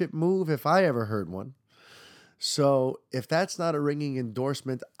championship move, if I ever heard one. So if that's not a ringing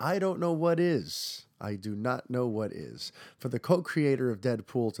endorsement, I don't know what is. I do not know what is. For the co-creator of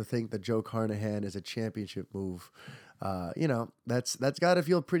Deadpool to think that Joe Carnahan is a championship move, that's got to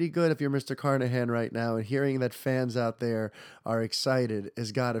feel pretty good if you're Mr. Carnahan right now. And hearing that fans out there are excited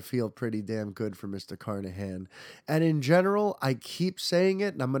has got to feel pretty damn good for Mr. Carnahan. And in general, I keep saying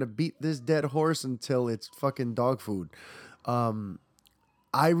it, and I'm going to beat this dead horse until it's fucking dog food.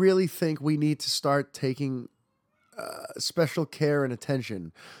 I really think we need to start taking special care and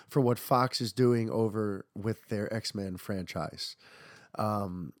attention for what Fox is doing over with their X-Men franchise.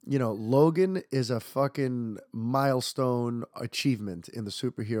 Logan is a fucking milestone achievement in the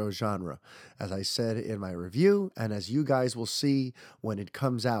superhero genre, as I said in my review, and as you guys will see when it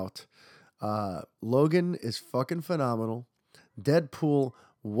comes out. Logan is fucking phenomenal. Deadpool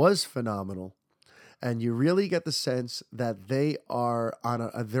was phenomenal. And you really get the sense that they are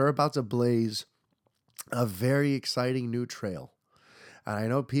they're about to blaze a very exciting new trail. And I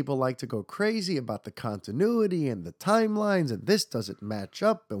know people like to go crazy about the continuity and the timelines, and this doesn't match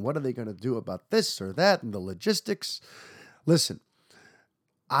up, and what are they going to do about this or that, and the logistics. Listen,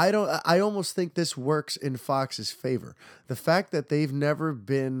 I almost think this works in Fox's favor. The fact that they've never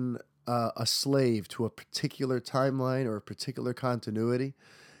been a slave to a particular timeline or a particular continuity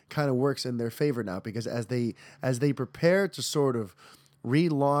kind of works in their favor now, because as they prepare to sort of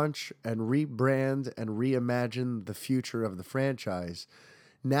relaunch and rebrand and reimagine the future of the franchise,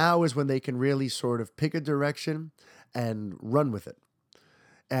 now is when they can really sort of pick a direction and run with it.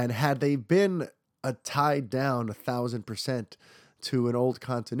 And had they been tied down 1,000% to an old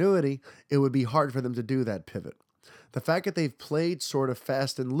continuity, it would be hard for them to do that pivot. The fact that they've played sort of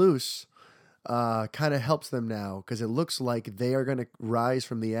fast and loose kind of helps them now, because it looks like they are going to rise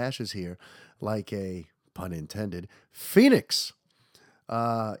from the ashes here like a, pun intended, phoenix.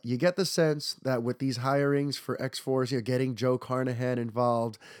 You get the sense that with these hirings for X-Force, getting Joe Carnahan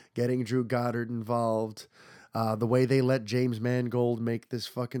involved, getting Drew Goddard involved, the way they let James Mangold make this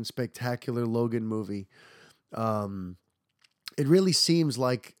fucking spectacular Logan movie, it really seems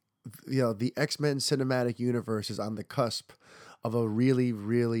like the X-Men cinematic universe is on the cusp of a really,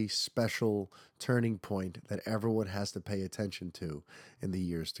 really special turning point that everyone has to pay attention to in the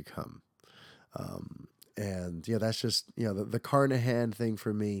years to come. And that's just, the Carnahan thing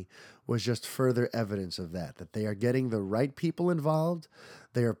for me was just further evidence of that they are getting the right people involved.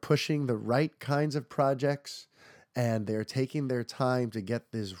 They are pushing the right kinds of projects, and they're taking their time to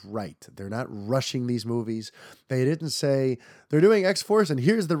get this right. They're not rushing these movies. They didn't say they're doing X-Force and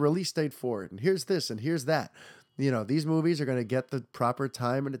here's the release date for it, and here's this and here's that. These movies are going to get the proper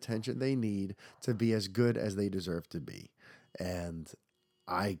time and attention they need to be as good as they deserve to be. And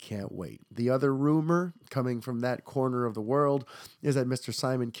I can't wait. The other rumor coming from that corner of the world is that Mr.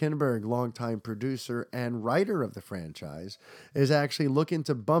 Simon Kinberg, longtime producer and writer of the franchise, is actually looking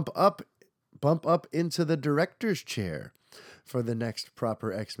to bump up into the director's chair for the next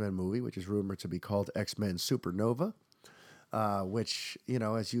proper X-Men movie, which is rumored to be called X-Men Supernova, which,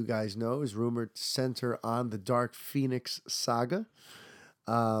 as you guys know, is rumored to center on the Dark Phoenix saga.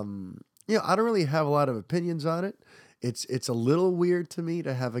 I don't really have a lot of opinions on it. It's a little weird to me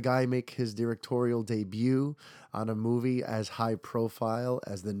to have a guy make his directorial debut on a movie as high profile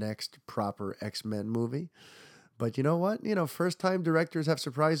as the next proper X-Men movie. But you know what? First-time directors have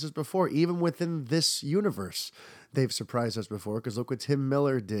surprised us before. Even within this universe, they've surprised us before, because look what Tim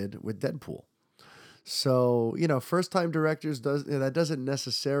Miller did with Deadpool. So, first-time directors, that doesn't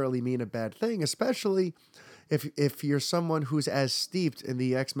necessarily mean a bad thing, especially if you're someone who's as steeped in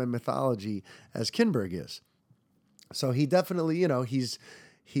the X-Men mythology as Kinberg is. So he definitely,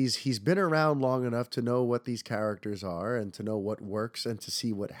 he's been around long enough to know what these characters are and to know what works and to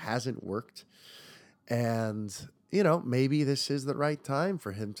see what hasn't worked. And, maybe this is the right time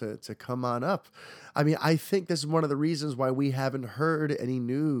for him to come on up. I mean, I think this is one of the reasons why we haven't heard any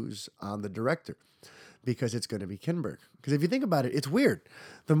news on the director, because it's going to be Kinberg. Because if you think about it, it's weird.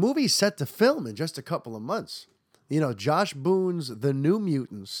 The movie's set to film in just a couple of months. Josh Boone's The New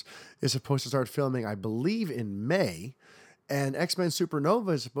Mutants is supposed to start filming, I believe, in May. And X-Men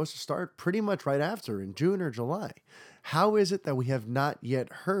Supernova is supposed to start pretty much right after in June or July. How is it that we have not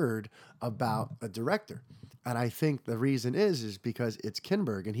yet heard about a director? And I think the reason is because it's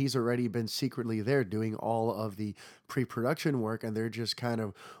Kinberg, and he's already been secretly there doing all of the pre-production work, and they're just kind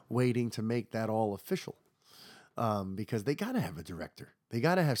of waiting to make that all official. Because they got to have a director. They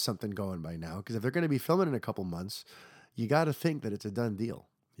got to have something going by now, because if they're going to be filming in a couple months, you got to think that it's a done deal.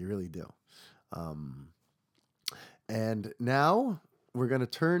 You really do. And now we're going to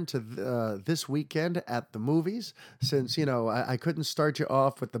turn to this weekend at the movies. Since, I couldn't start you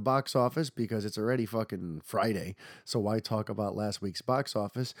off with the box office because it's already fucking Friday. So why talk about last week's box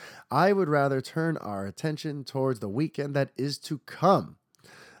office? I would rather turn our attention towards the weekend that is to come.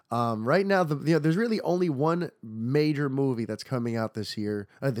 Right now, there's really only one major movie that's coming out this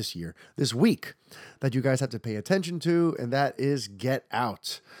week, that you guys have to pay attention to, and that is Get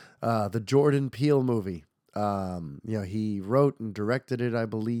Out, the Jordan Peele movie. He wrote and directed it, I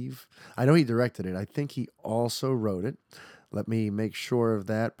believe. I know he directed it. I think he also wrote it. Let me make sure of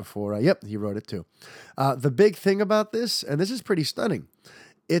that before yep, he wrote it too. The big thing about this, and this is pretty stunning,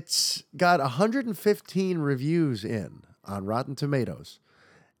 it's got 115 reviews in on Rotten Tomatoes.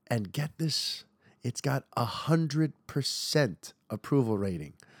 And get this, it's got 100% approval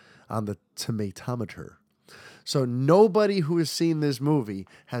rating on the tomatometer. So nobody who has seen this movie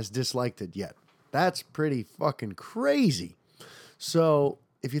has disliked it yet. That's pretty fucking crazy. So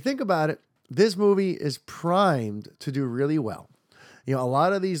if you think about it, this movie is primed to do really well. A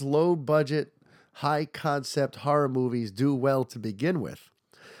lot of these low budget, high concept horror movies do well to begin with.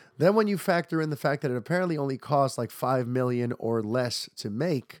 Then when you factor in the fact that it apparently only costs like $5 million or less to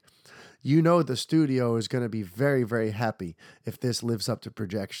make, the studio is going to be very, very happy if this lives up to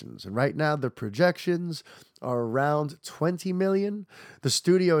projections. And right now, the projections are around $20 million. The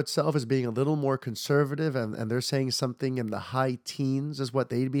studio itself is being a little more conservative, and they're saying something in the high teens is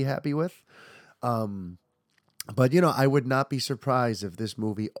what they'd be happy with. But, I would not be surprised if this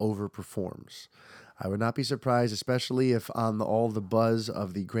movie overperforms. I would not be surprised, especially if on all the buzz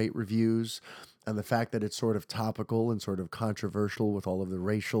of the great reviews and the fact that it's sort of topical and sort of controversial with all of the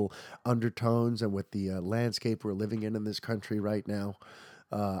racial undertones and with the landscape we're living in this country right now.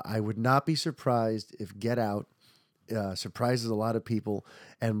 I would not be surprised if Get Out surprises a lot of people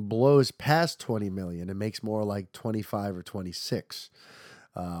and blows past 20 million and makes more like 25 or 26.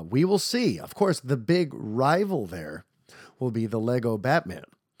 We will see. Of course, the big rival there will be the Lego Batman.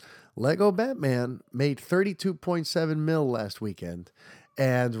 Lego Batman made 32.7 mil last weekend.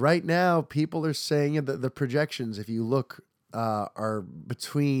 And right now, people are saying that the projections, if you look, are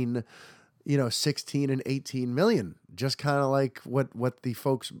between, 16 and 18 million. Just kind of like what the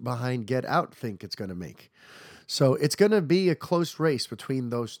folks behind Get Out think it's going to make. So it's going to be a close race between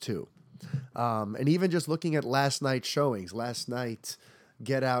those two. And even just looking at last night's showings, last night,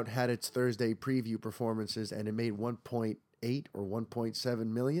 Get Out had its Thursday preview performances, and it made 1.8 or 1.7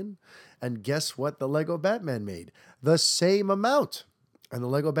 million. And guess what the Lego Batman made? The same amount. And the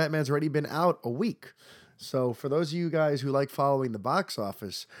Lego Batman's already been out a week. So for those of you guys who like following the box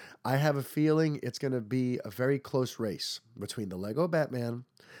office, I have a feeling it's going to be a very close race between the Lego Batman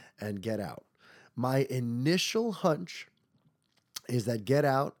and Get Out. My initial hunch is that Get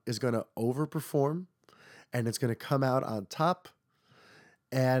Out is going to overperform and it's going to come out on top,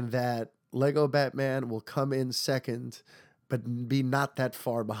 and that Lego Batman will come in second, but be not that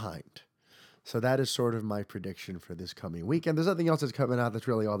far behind. So that is sort of my prediction for this coming weekend. There's nothing else that's coming out that's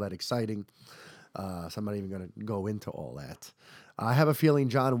really all that exciting. So I'm not even going to go into all that. I have a feeling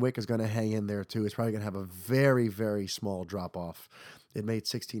John Wick is going to hang in there too. It's probably going to have a very, very small drop off. It made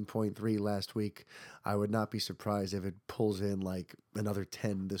 16.3 last week. I would not be surprised if it pulls in like another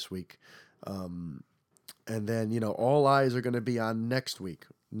 10 this week. And then, all eyes are going to be on next week.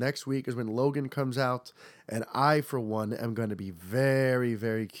 Next week is when Logan comes out, and I, for one, am going to be very,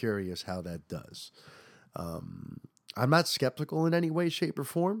 very curious how that does. I'm not skeptical in any way, shape, or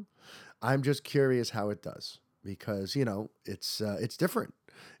form. I'm just curious how it does because, it's different.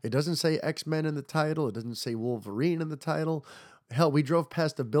 It doesn't say X-Men in the title. It doesn't say Wolverine in the title. Hell, we drove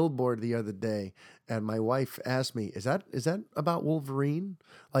past a billboard the other day, and my wife asked me, is that about Wolverine?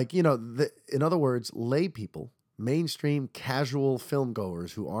 Like, in other words, lay people, mainstream casual film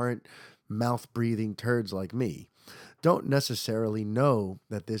goers who aren't mouth-breathing turds like me, don't necessarily know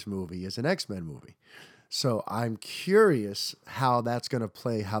that this movie is an X-Men movie. So I'm curious how that's going to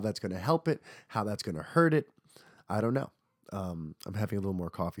play, how that's going to help it, how that's going to hurt it. I don't know. I'm having a little more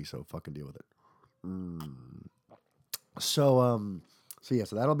coffee, so fucking deal with it. So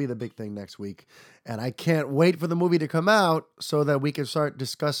that'll be the big thing next week. And I can't wait for the movie to come out so that we can start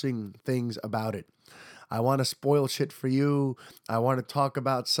discussing things about it. I want to spoil shit for you. I want to talk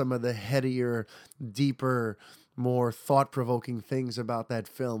about some of the headier, deeper, more thought-provoking things about that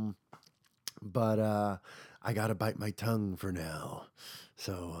film. But I got to bite my tongue for now.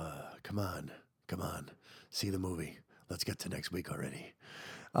 So come on, see the movie. Let's get to next week already.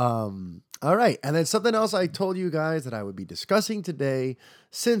 All right. And then something else I told you guys that I would be discussing today,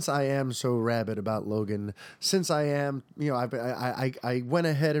 since I am so rabid about Logan, since I am, I went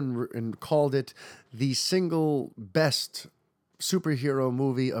ahead and called it the single best superhero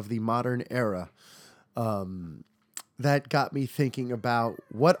movie of the modern era. That got me thinking about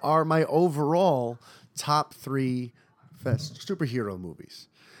what are my overall top 3 superhero movies.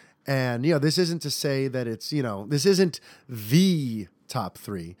 And, this isn't to say that it's, this isn't the top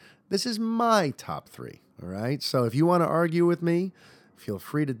 3. This is my top 3. All right. So if you want to argue with me, feel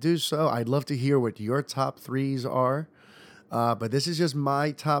free to do so. I'd love to hear what your top 3s are. But this is just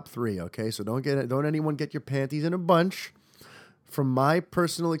my top 3. Okay. So don't anyone get your panties in a bunch. From my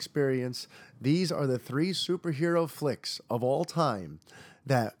personal experience, these are the 3 superhero flicks of all time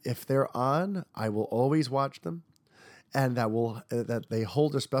that if they're on, I will always watch them. And that they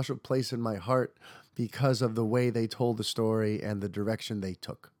hold a special place in my heart because of the way they told the story and the direction they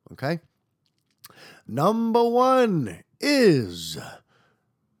took. Okay? Number 1 is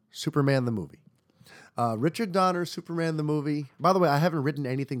Superman the movie. Richard Donner, Superman the movie. By the way, I haven't written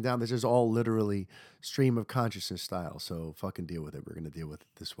anything down. This is all literally stream of consciousness style. So fucking deal with it. We're going to deal with it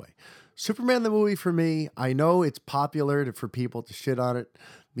this way. Superman the movie for me, I know it's popular for people to shit on it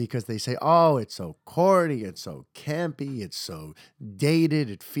because they say, oh, it's so corny, it's so campy, it's so dated,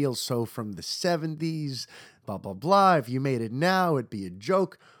 it feels so from the 70s, blah, blah, blah. If you made it now, it'd be a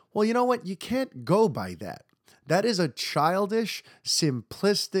joke. Well, you know what? You can't go by that. That is a childish,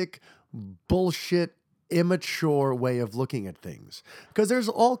 simplistic, bullshit, immature way of looking at things. Because there's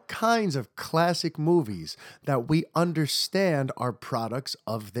all kinds of classic movies that we understand are products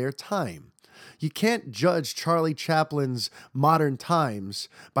of their time. You can't judge Charlie Chaplin's Modern Times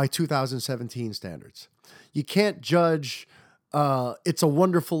by 2017 standards. You can't judge It's a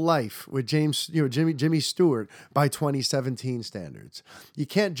Wonderful Life with Jimmy Stewart by 2017 standards. You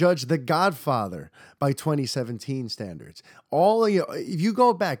can't judge The Godfather by 2017 standards. If you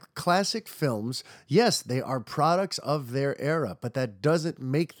go back, classic films, yes, they are products of their era, but that doesn't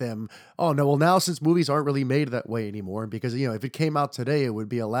make them, oh no, well now since movies aren't really made that way anymore, because if it came out today, it would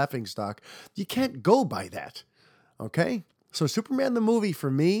be a laughingstock. You can't go by that. Okay? So Superman the movie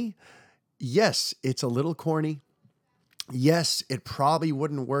for me, yes, it's a little corny. Yes, it probably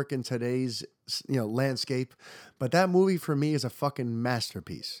wouldn't work in today's landscape, but that movie for me is a fucking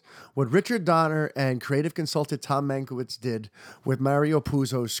masterpiece. What Richard Donner and creative consultant Tom Mankiewicz did with Mario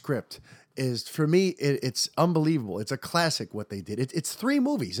Puzo's script is, for me, it's unbelievable. It's a classic what they did. It's 3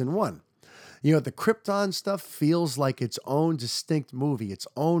 movies in one. The Krypton stuff feels like its own distinct movie, its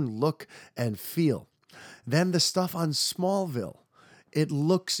own look and feel. Then the stuff on Smallville, it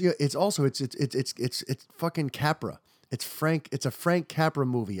looks. It's also it's fucking Capra. It's a Frank Capra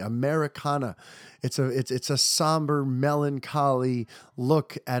movie, Americana. It's a somber, melancholy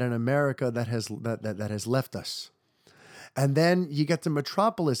look at an America that has left us. And then you get to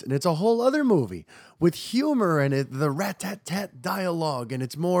Metropolis, and it's a whole other movie with humor and the rat-tat-tat dialogue, and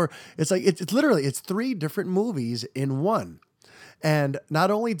it's literally 3 different movies in one. And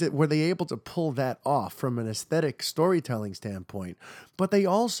not only were they able to pull that off from an aesthetic storytelling standpoint, but they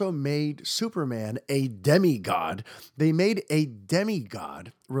also made Superman a demigod. They made a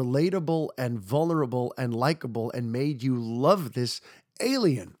demigod relatable and vulnerable and likable and made you love this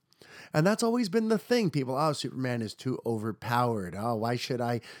alien. And that's always been the thing. People, oh, Superman is too overpowered. Oh, why should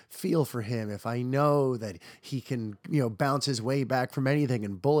I feel for him if I know that he can, bounce his way back from anything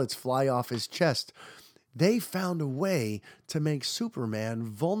and bullets fly off his chest? They found a way to make Superman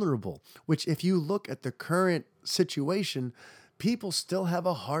vulnerable, which if you look at the current situation, people still have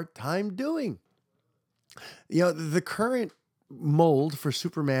a hard time doing. The current mold for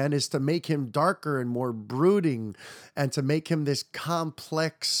Superman is to make him darker and more brooding and to make him this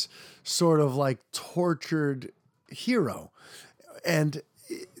complex sort of like tortured hero. And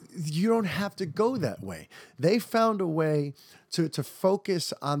you don't have to go that way. They found a way to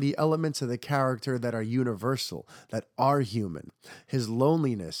focus on the elements of the character that are universal, that are human. His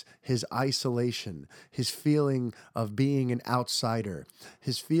loneliness, his isolation, his feeling of being an outsider,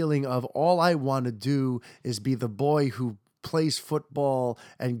 his feeling of all I want to do is be the boy who plays football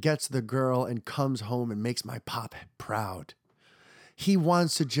and gets the girl and comes home and makes my pop proud. He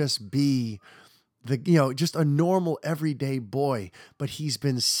wants to just be just a normal everyday boy, but he's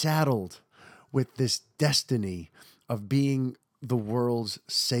been saddled with this destiny of being the world's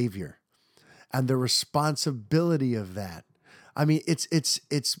savior. and the responsibility of that. I mean,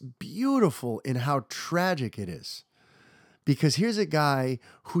 it's beautiful in how tragic it is. Because here's a guy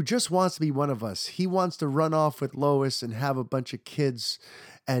who just wants to be one of us. He wants to run off with Lois and have a bunch of kids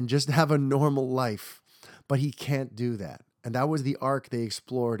and just have a normal life. But he can't do that. And that was the arc they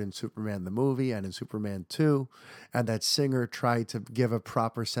explored in Superman the movie and in Superman 2. And that Singer tried to give a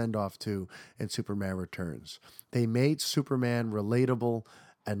proper send-off to in Superman Returns. They made Superman relatable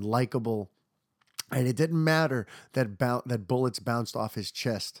and likable. And it didn't matter that bullets bounced off his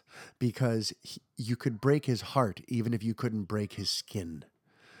chest, because you could break his heart even if you couldn't break his skin.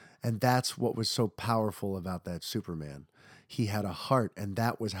 And that's what was so powerful about that Superman. He had a heart, and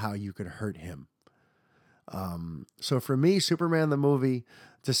that was how you could hurt him. So for me, Superman the movie,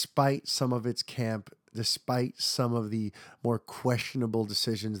 despite some of its camp, despite some of the more questionable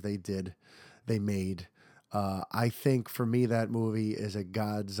decisions they made, I think for me that movie is a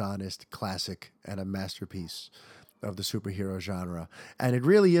God's honest classic and a masterpiece of the superhero genre. And it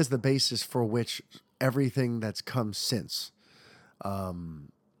really is the basis for which everything that's come since.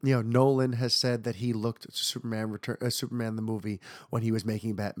 Nolan has said that he looked at Superman the movie when he was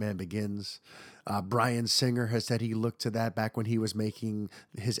making Batman Begins. Bryan Singer has said he looked to that back when he was making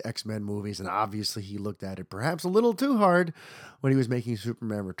his X-Men movies, and obviously he looked at it perhaps a little too hard when he was making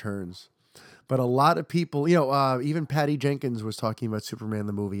Superman Returns. But a lot of people, even Patty Jenkins was talking about Superman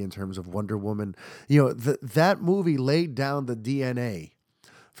the movie in terms of Wonder Woman. That movie laid down the DNA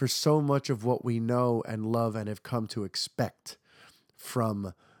for so much of what we know and love and have come to expect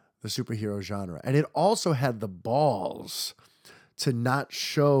from the superhero genre. And it also had the balls to not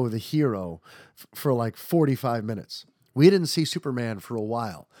show the hero for like 45 minutes. We didn't see Superman for a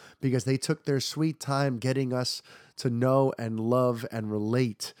while because they took their sweet time getting us to know and love and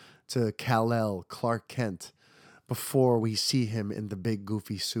relate to Kal-El, Clark Kent, before we see him in the big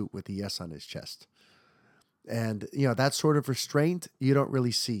goofy suit with the S on his chest. And, that sort of restraint you don't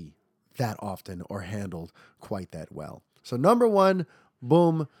really see that often or handled quite that well. So number one,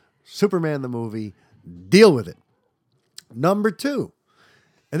 boom, Superman the movie, deal with it. Number two,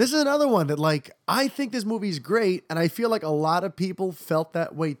 and this is another one that I think this movie's great, and I feel like a lot of people felt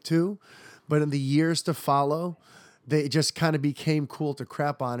that way too, but in the years to follow, they just kind of became cool to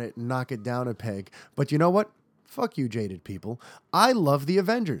crap on it and knock it down a peg. But you know what? Fuck you, jaded people. I love the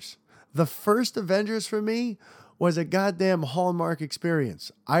Avengers. The first Avengers for me was a goddamn Hallmark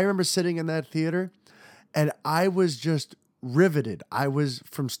experience. I remember sitting in that theater and I was just riveted. I was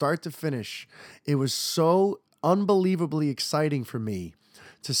from start to finish. It was so unbelievably exciting for me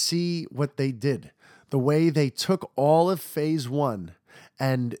to see what they did. The way they took all of phase one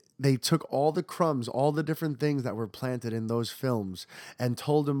and they took all the crumbs, all the different things that were planted in those films, and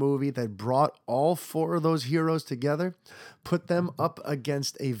told a movie that brought all four of those heroes together, put them up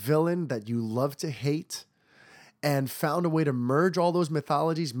against a villain that you love to hate, and found a way to merge all those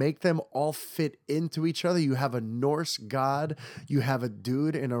mythologies, make them all fit into each other. You have a Norse god, you have a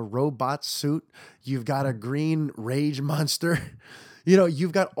dude in a robot suit, you've got a green rage monster.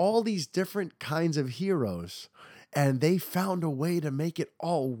 You've got all these different kinds of heroes, and they found a way to make it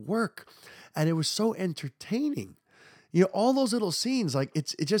all work. And it was so entertaining. All those little scenes,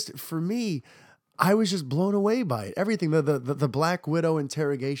 it just, for me, I was just blown away by it. Everything, the Black Widow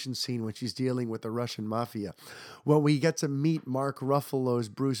interrogation scene when she's dealing with the Russian mafia. When we get to meet Mark Ruffalo's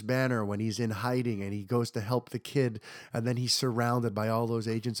Bruce Banner when he's in hiding and he goes to help the kid and then he's surrounded by all those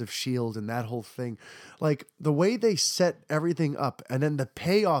agents of S.H.I.E.L.D. and that whole thing. The way they set everything up and then the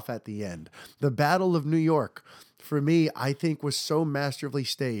payoff at the end, the Battle of New York, for me, I think was so masterfully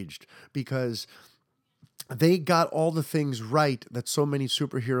staged because they got all the things right that so many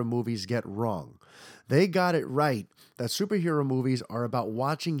superhero movies get wrong. They got it right that superhero movies are about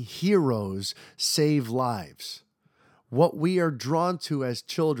watching heroes save lives. What we are drawn to as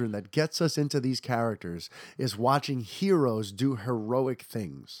children that gets us into these characters is watching heroes do heroic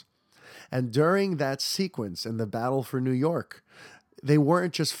things. And during that sequence in the Battle for New York, they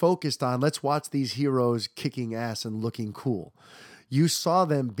weren't just focused on, let's watch these heroes kicking ass and looking cool. You saw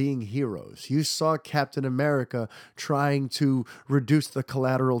them being heroes. You saw Captain America trying to reduce the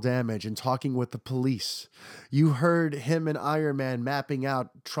collateral damage and talking with the police. You heard him and Iron Man mapping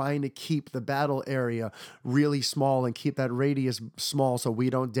out, trying to keep the battle area really small and keep that radius small so we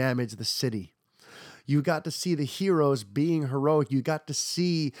don't damage the city. You got to see the heroes being heroic. You got to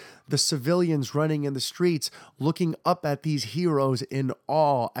see the civilians running in the streets, looking up at these heroes in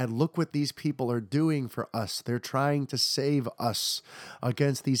awe. And look what these people are doing for us. They're trying to save us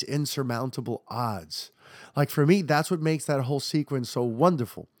against these insurmountable odds. Like for me, that's what makes that whole sequence so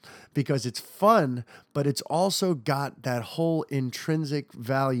wonderful, because it's fun, but it's also got that whole intrinsic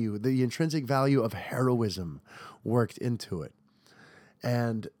value, the intrinsic value of heroism worked into it.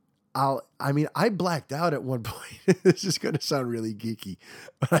 And I blacked out at one point. This is going to sound really geeky,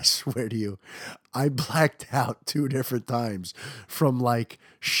 but I swear to you, I blacked out 2 different times from like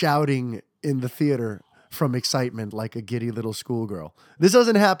shouting in the theater from excitement like a giddy little schoolgirl. This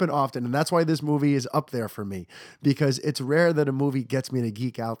doesn't happen often, and that's why this movie is up there for me, because it's rare that a movie gets me to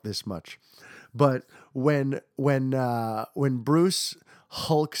geek out this much. But when Bruce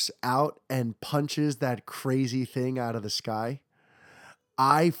hulks out and punches that crazy thing out of the sky,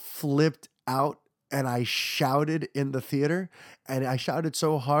 I flipped out and I shouted in the theater, and I shouted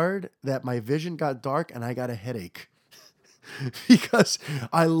so hard that my vision got dark and I got a headache. Because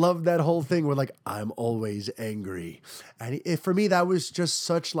I love that whole thing where like, I'm always angry. And for me, that was just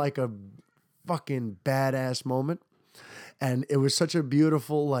such like a fucking badass moment. And it was such a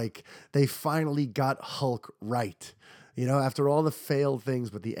beautiful, like, they finally got Hulk right. You know, after all the failed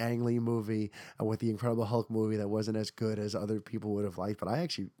things with the Ang Lee movie and with the Incredible Hulk movie that wasn't as good as other people would have liked, but I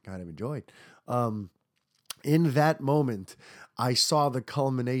actually kind of enjoyed. In that moment, I saw the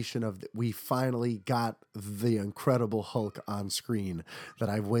culmination of we finally got the Incredible Hulk on screen that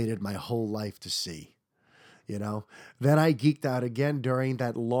I've waited my whole life to see. You know, then I geeked out again during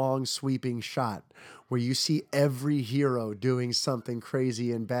that long sweeping shot where you see every hero doing something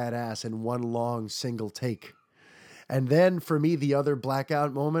crazy and badass in one long single take. And then for me, the other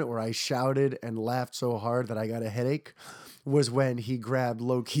blackout moment where I shouted and laughed so hard that I got a headache was when he grabbed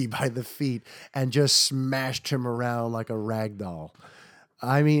Loki by the feet and just smashed him around like a rag doll.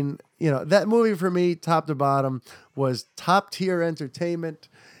 I mean, you know, that movie for me, top to bottom, was top tier entertainment.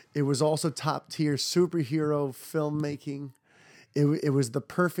 It was also top tier superhero filmmaking. It was the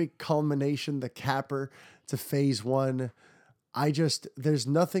perfect culmination, the capper to phase 1. There's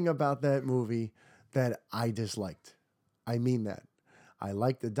nothing about that movie that I disliked. I mean that. I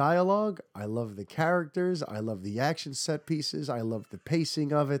like the dialogue. I love the characters. I love the action set pieces. I love the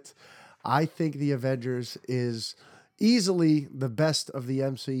pacing of it. I think The Avengers is easily the best of the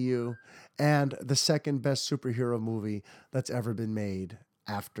MCU and the second best superhero movie that's ever been made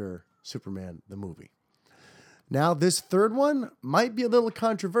after Superman the movie. Now, this third one might be a little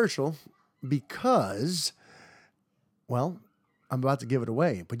controversial because, well, I'm about to give it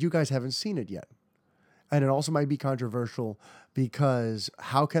away, but you guys haven't seen it yet. And it also might be controversial because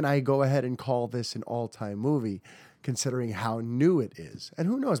how can I go ahead and call this an all-time movie considering how new it is? And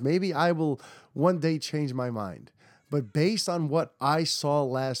who knows, maybe I will one day change my mind. But based on what I saw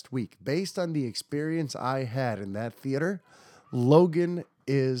last week, based on the experience I had in that theater, Logan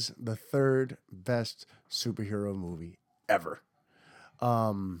is the third best superhero movie ever.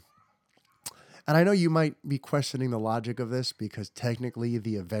 And I know you might be questioning the logic of this because technically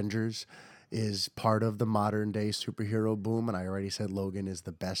The Avengers is part of the modern day superhero boom. And I already said Logan is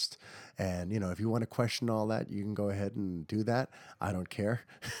the best. And, you know, if you want to question all that, you can go ahead and do that. I don't care.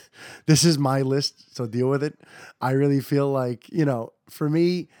 This is my list, so deal with it. I really feel like, you know, for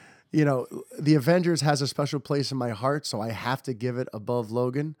me, you know, The Avengers has a special place in my heart, so I have to give it above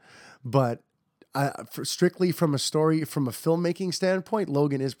Logan. But strictly from a story, from a filmmaking standpoint,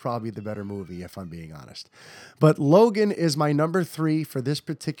 Logan is probably the better movie, if I'm being honest. But Logan is my number 3 for this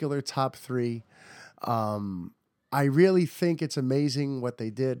particular top 3. I really think it's amazing what they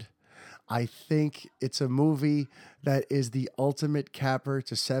did. I think it's a movie that is the ultimate capper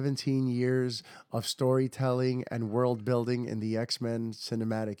to 17 years of storytelling and world building in the X-Men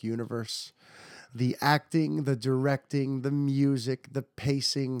cinematic universe. The acting, the directing, the music, the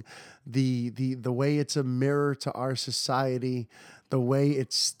pacing, the way it's a mirror to our society, the way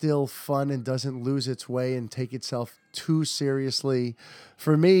it's still fun and doesn't lose its way and take itself too seriously.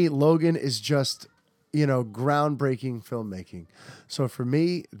 For me, Logan is just, you know, groundbreaking filmmaking. So for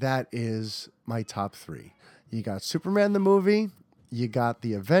me, that is my top 3. You got Superman the movie, you got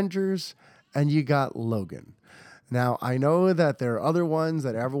The Avengers, and you got Logan. Now, I know that there are other ones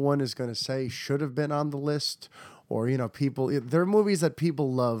that everyone is going to say should have been on the list, or, you know, there are movies that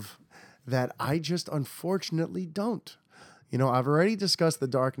people love that I just unfortunately don't. You know, I've already discussed The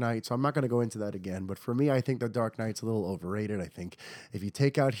Dark Knight, so I'm not going to go into that again. But for me, I think The Dark Knight's a little overrated. I think if you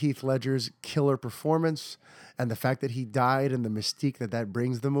take out Heath Ledger's killer performance and the fact that he died and the mystique that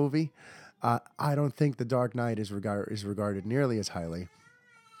brings the movie, I don't think The Dark Knight is regarded nearly as highly.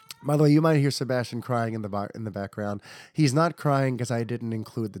 By the way, you might hear Sebastian crying in the background. He's not crying because I didn't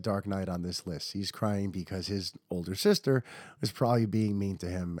include The Dark Knight on this list. He's crying because his older sister was probably being mean to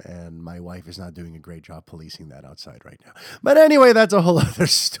him, and my wife is not doing a great job policing that outside right now. But anyway, that's a whole other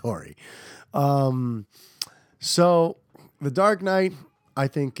story. So, The Dark Knight, I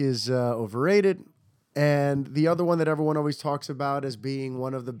think, is overrated. And the other one that everyone always talks about as being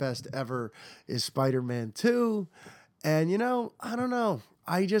one of the best ever is Spider-Man 2. And, I don't know.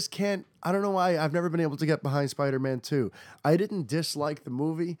 I just can't. I don't know why. I've never been able to get behind Spider-Man 2. I didn't dislike the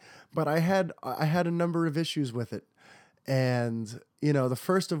movie, but I had a number of issues with it. And, the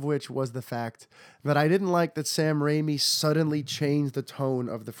first of which was the fact that I didn't like that Sam Raimi suddenly changed the tone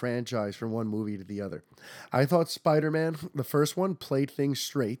of the franchise from one movie to the other. I thought Spider-Man, the first one, played things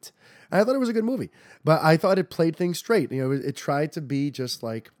straight. And I thought it was a good movie, but I thought it played things straight. It tried to be just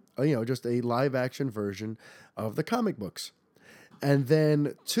like, just a live action version of the comic books. And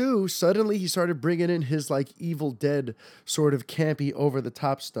then 2, suddenly he started bringing in his like Evil Dead sort of campy over the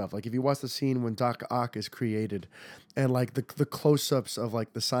top stuff. Like if you watch the scene when Doc Ock is created and like the close-ups of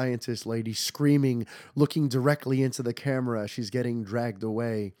like the scientist lady screaming, looking directly into the camera as she's getting dragged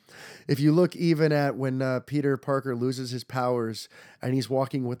away. If you look even at when Peter Parker loses his powers and he's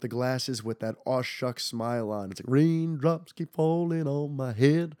walking with the glasses with that aw shucks smile on. It's like raindrops keep falling on my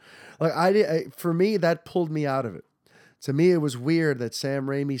head. Like for me, that pulled me out of it. To me, it was weird that Sam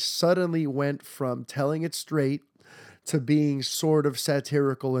Raimi suddenly went from telling it straight to being sort of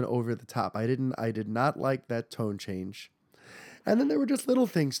satirical and over the top. I did not like that tone change. And then there were just little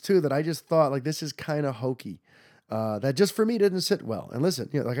things too that I just thought like this is kind of hokey. That just for me didn't sit well. And listen,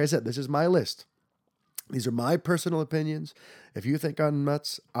 like I said, this is my list. These are my personal opinions. If you think I'm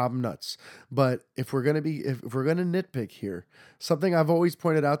nuts, I'm nuts. But if we're gonna nitpick here, something I've always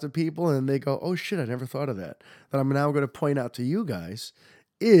pointed out to people, and they go, "Oh shit, I never thought of that." That I'm now going to point out to you guys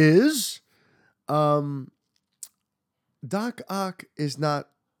is, Doc Ock is not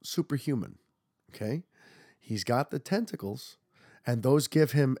superhuman. Okay, he's got the tentacles, and those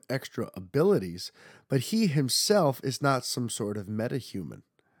give him extra abilities, but he himself is not some sort of metahuman.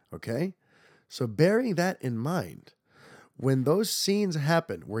 Okay. So bearing that in mind, when those scenes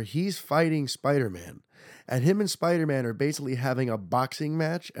happen where he's fighting Spider-Man and him and Spider-Man are basically having a boxing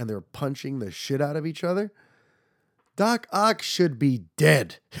match and they're punching the shit out of each other, Doc Ock should be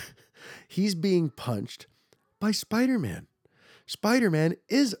dead. He's being punched by Spider-Man. Spider-Man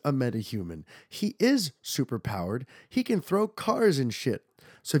is a metahuman. He is superpowered. He can throw cars and shit.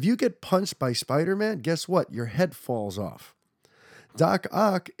 So if you get punched by Spider-Man, guess what? Your head falls off. Doc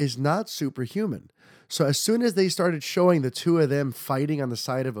Ock is not superhuman. So as soon as they started showing the two of them fighting on the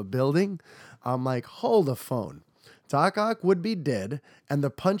side of a building, I'm like, hold the phone. Doc Ock would be dead, and the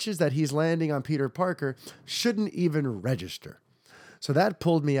punches that he's landing on Peter Parker shouldn't even register. So that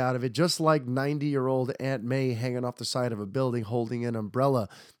pulled me out of it, just like 90-year-old Aunt May hanging off the side of a building holding an umbrella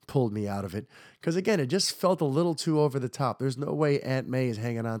pulled me out of it. Because again, it just felt a little too over the top. There's no way Aunt May is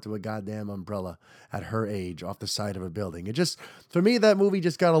hanging onto a goddamn umbrella at her age off the side of a building. It just, for me, that movie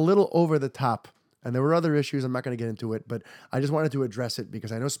just got a little over the top. And there were other issues. I'm not going to get into it, but I just wanted to address it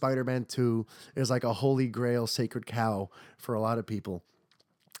because I know Spider-Man 2 is like a holy grail, sacred cow for a lot of people.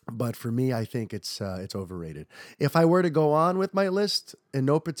 But for me, I think it's overrated. If I were to go on with my list in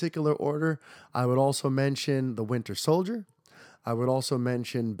no particular order, I would also mention The Winter Soldier. I would also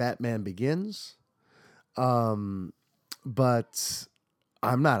mention Batman Begins. But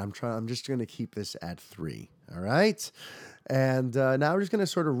I'm not. I'm just going to keep this at 3. All right. And now we're just going to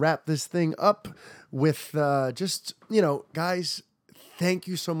sort of wrap this thing up with guys, thank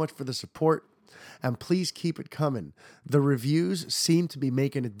you so much for the support. And please keep it coming. The reviews seem to be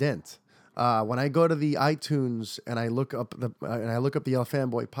making a dent. When I go to the iTunes and I look up the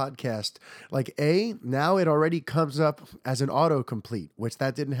FANBOY podcast, now it already comes up as an autocomplete, which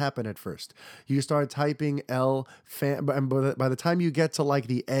that didn't happen at first. You start typing and by the time you get to like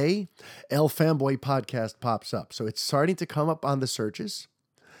the A, FANBOY podcast pops up. So it's starting to come up on the searches,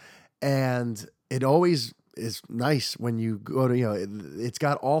 and it always is nice when you go to, it's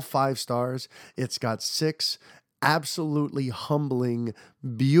got all 5 stars. It's got 6 absolutely humbling,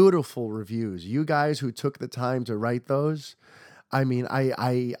 beautiful reviews. You guys who took the time to write those, I mean,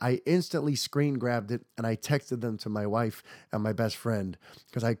 I instantly screen grabbed it and I texted them to my wife and my best friend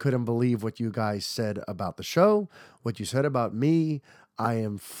because I couldn't believe what you guys said about the show, what you said about me. I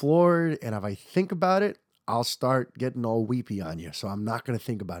am floored, and if I think about it, I'll start getting all weepy on you. So I'm not going to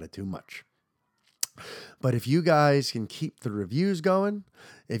think about it too much. But if you guys can keep the reviews going,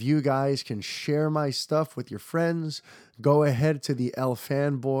 if you guys can share my stuff with your friends, go ahead to the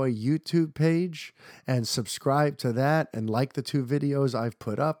FANBOY YouTube page and subscribe to that and like the 2 videos I've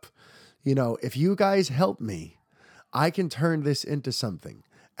put up. If you guys help me, I can turn this into something.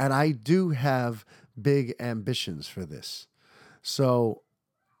 And I do have big ambitions for this. So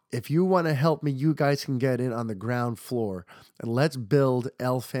if you want to help me, you guys can get in on the ground floor and let's build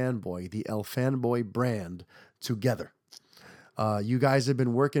FANBOY, the FANBOY brand, together. You guys have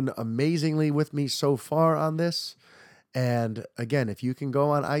been working amazingly with me so far on this. And again, if you can go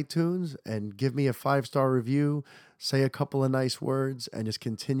on iTunes and give me a 5-star review, say a couple of nice words, and just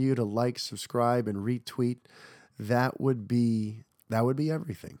continue to like, subscribe, and retweet, that would be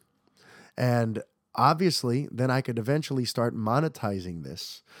everything. And obviously, then I could eventually start monetizing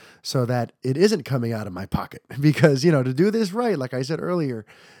this so that it isn't coming out of my pocket. Because, to do this right, like I said earlier,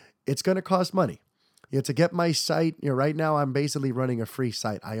 it's going to cost money. To get my site, right now I'm basically running a free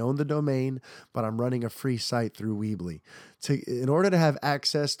site. I own the domain, but I'm running a free site through Weebly. In order to have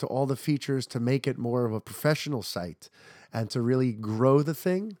access to all the features to make it more of a professional site and to really grow the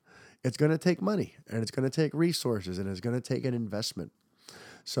thing, it's going to take money and it's going to take resources and it's going to take an investment.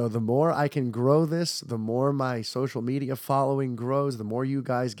 So the more I can grow this, the more my social media following grows, the more you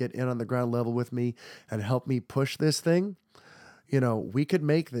guys get in on the ground level with me and help me push this thing, we could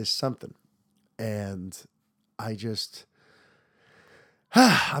make this something. And I just,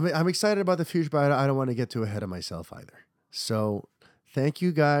 I'm excited about the future, but I don't want to get too ahead of myself either. So thank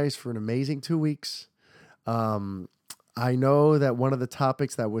you guys for an amazing 2 weeks. I know that one of the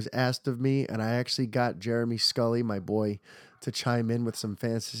topics that was asked of me, and I actually got Jeremy Scully, my boy, to chime in with some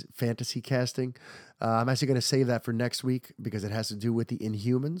fantasy casting. I'm actually going to save that for next week because it has to do with the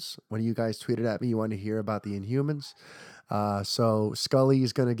Inhumans. When you guys tweeted at me, you want to hear about the Inhumans. So Scully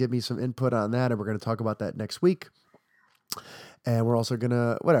is going to give me some input on that, and we're going to talk about that next week. And we're also going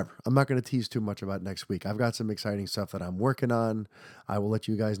to, I'm not going to tease too much about next week. I've got some exciting stuff that I'm working on. I will let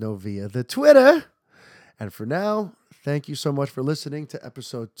you guys know via the Twitter. And for now, thank you so much for listening to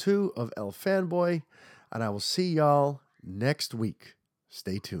episode 2 of FANBOY, and I will see y'all next week.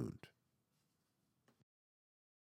 Stay tuned.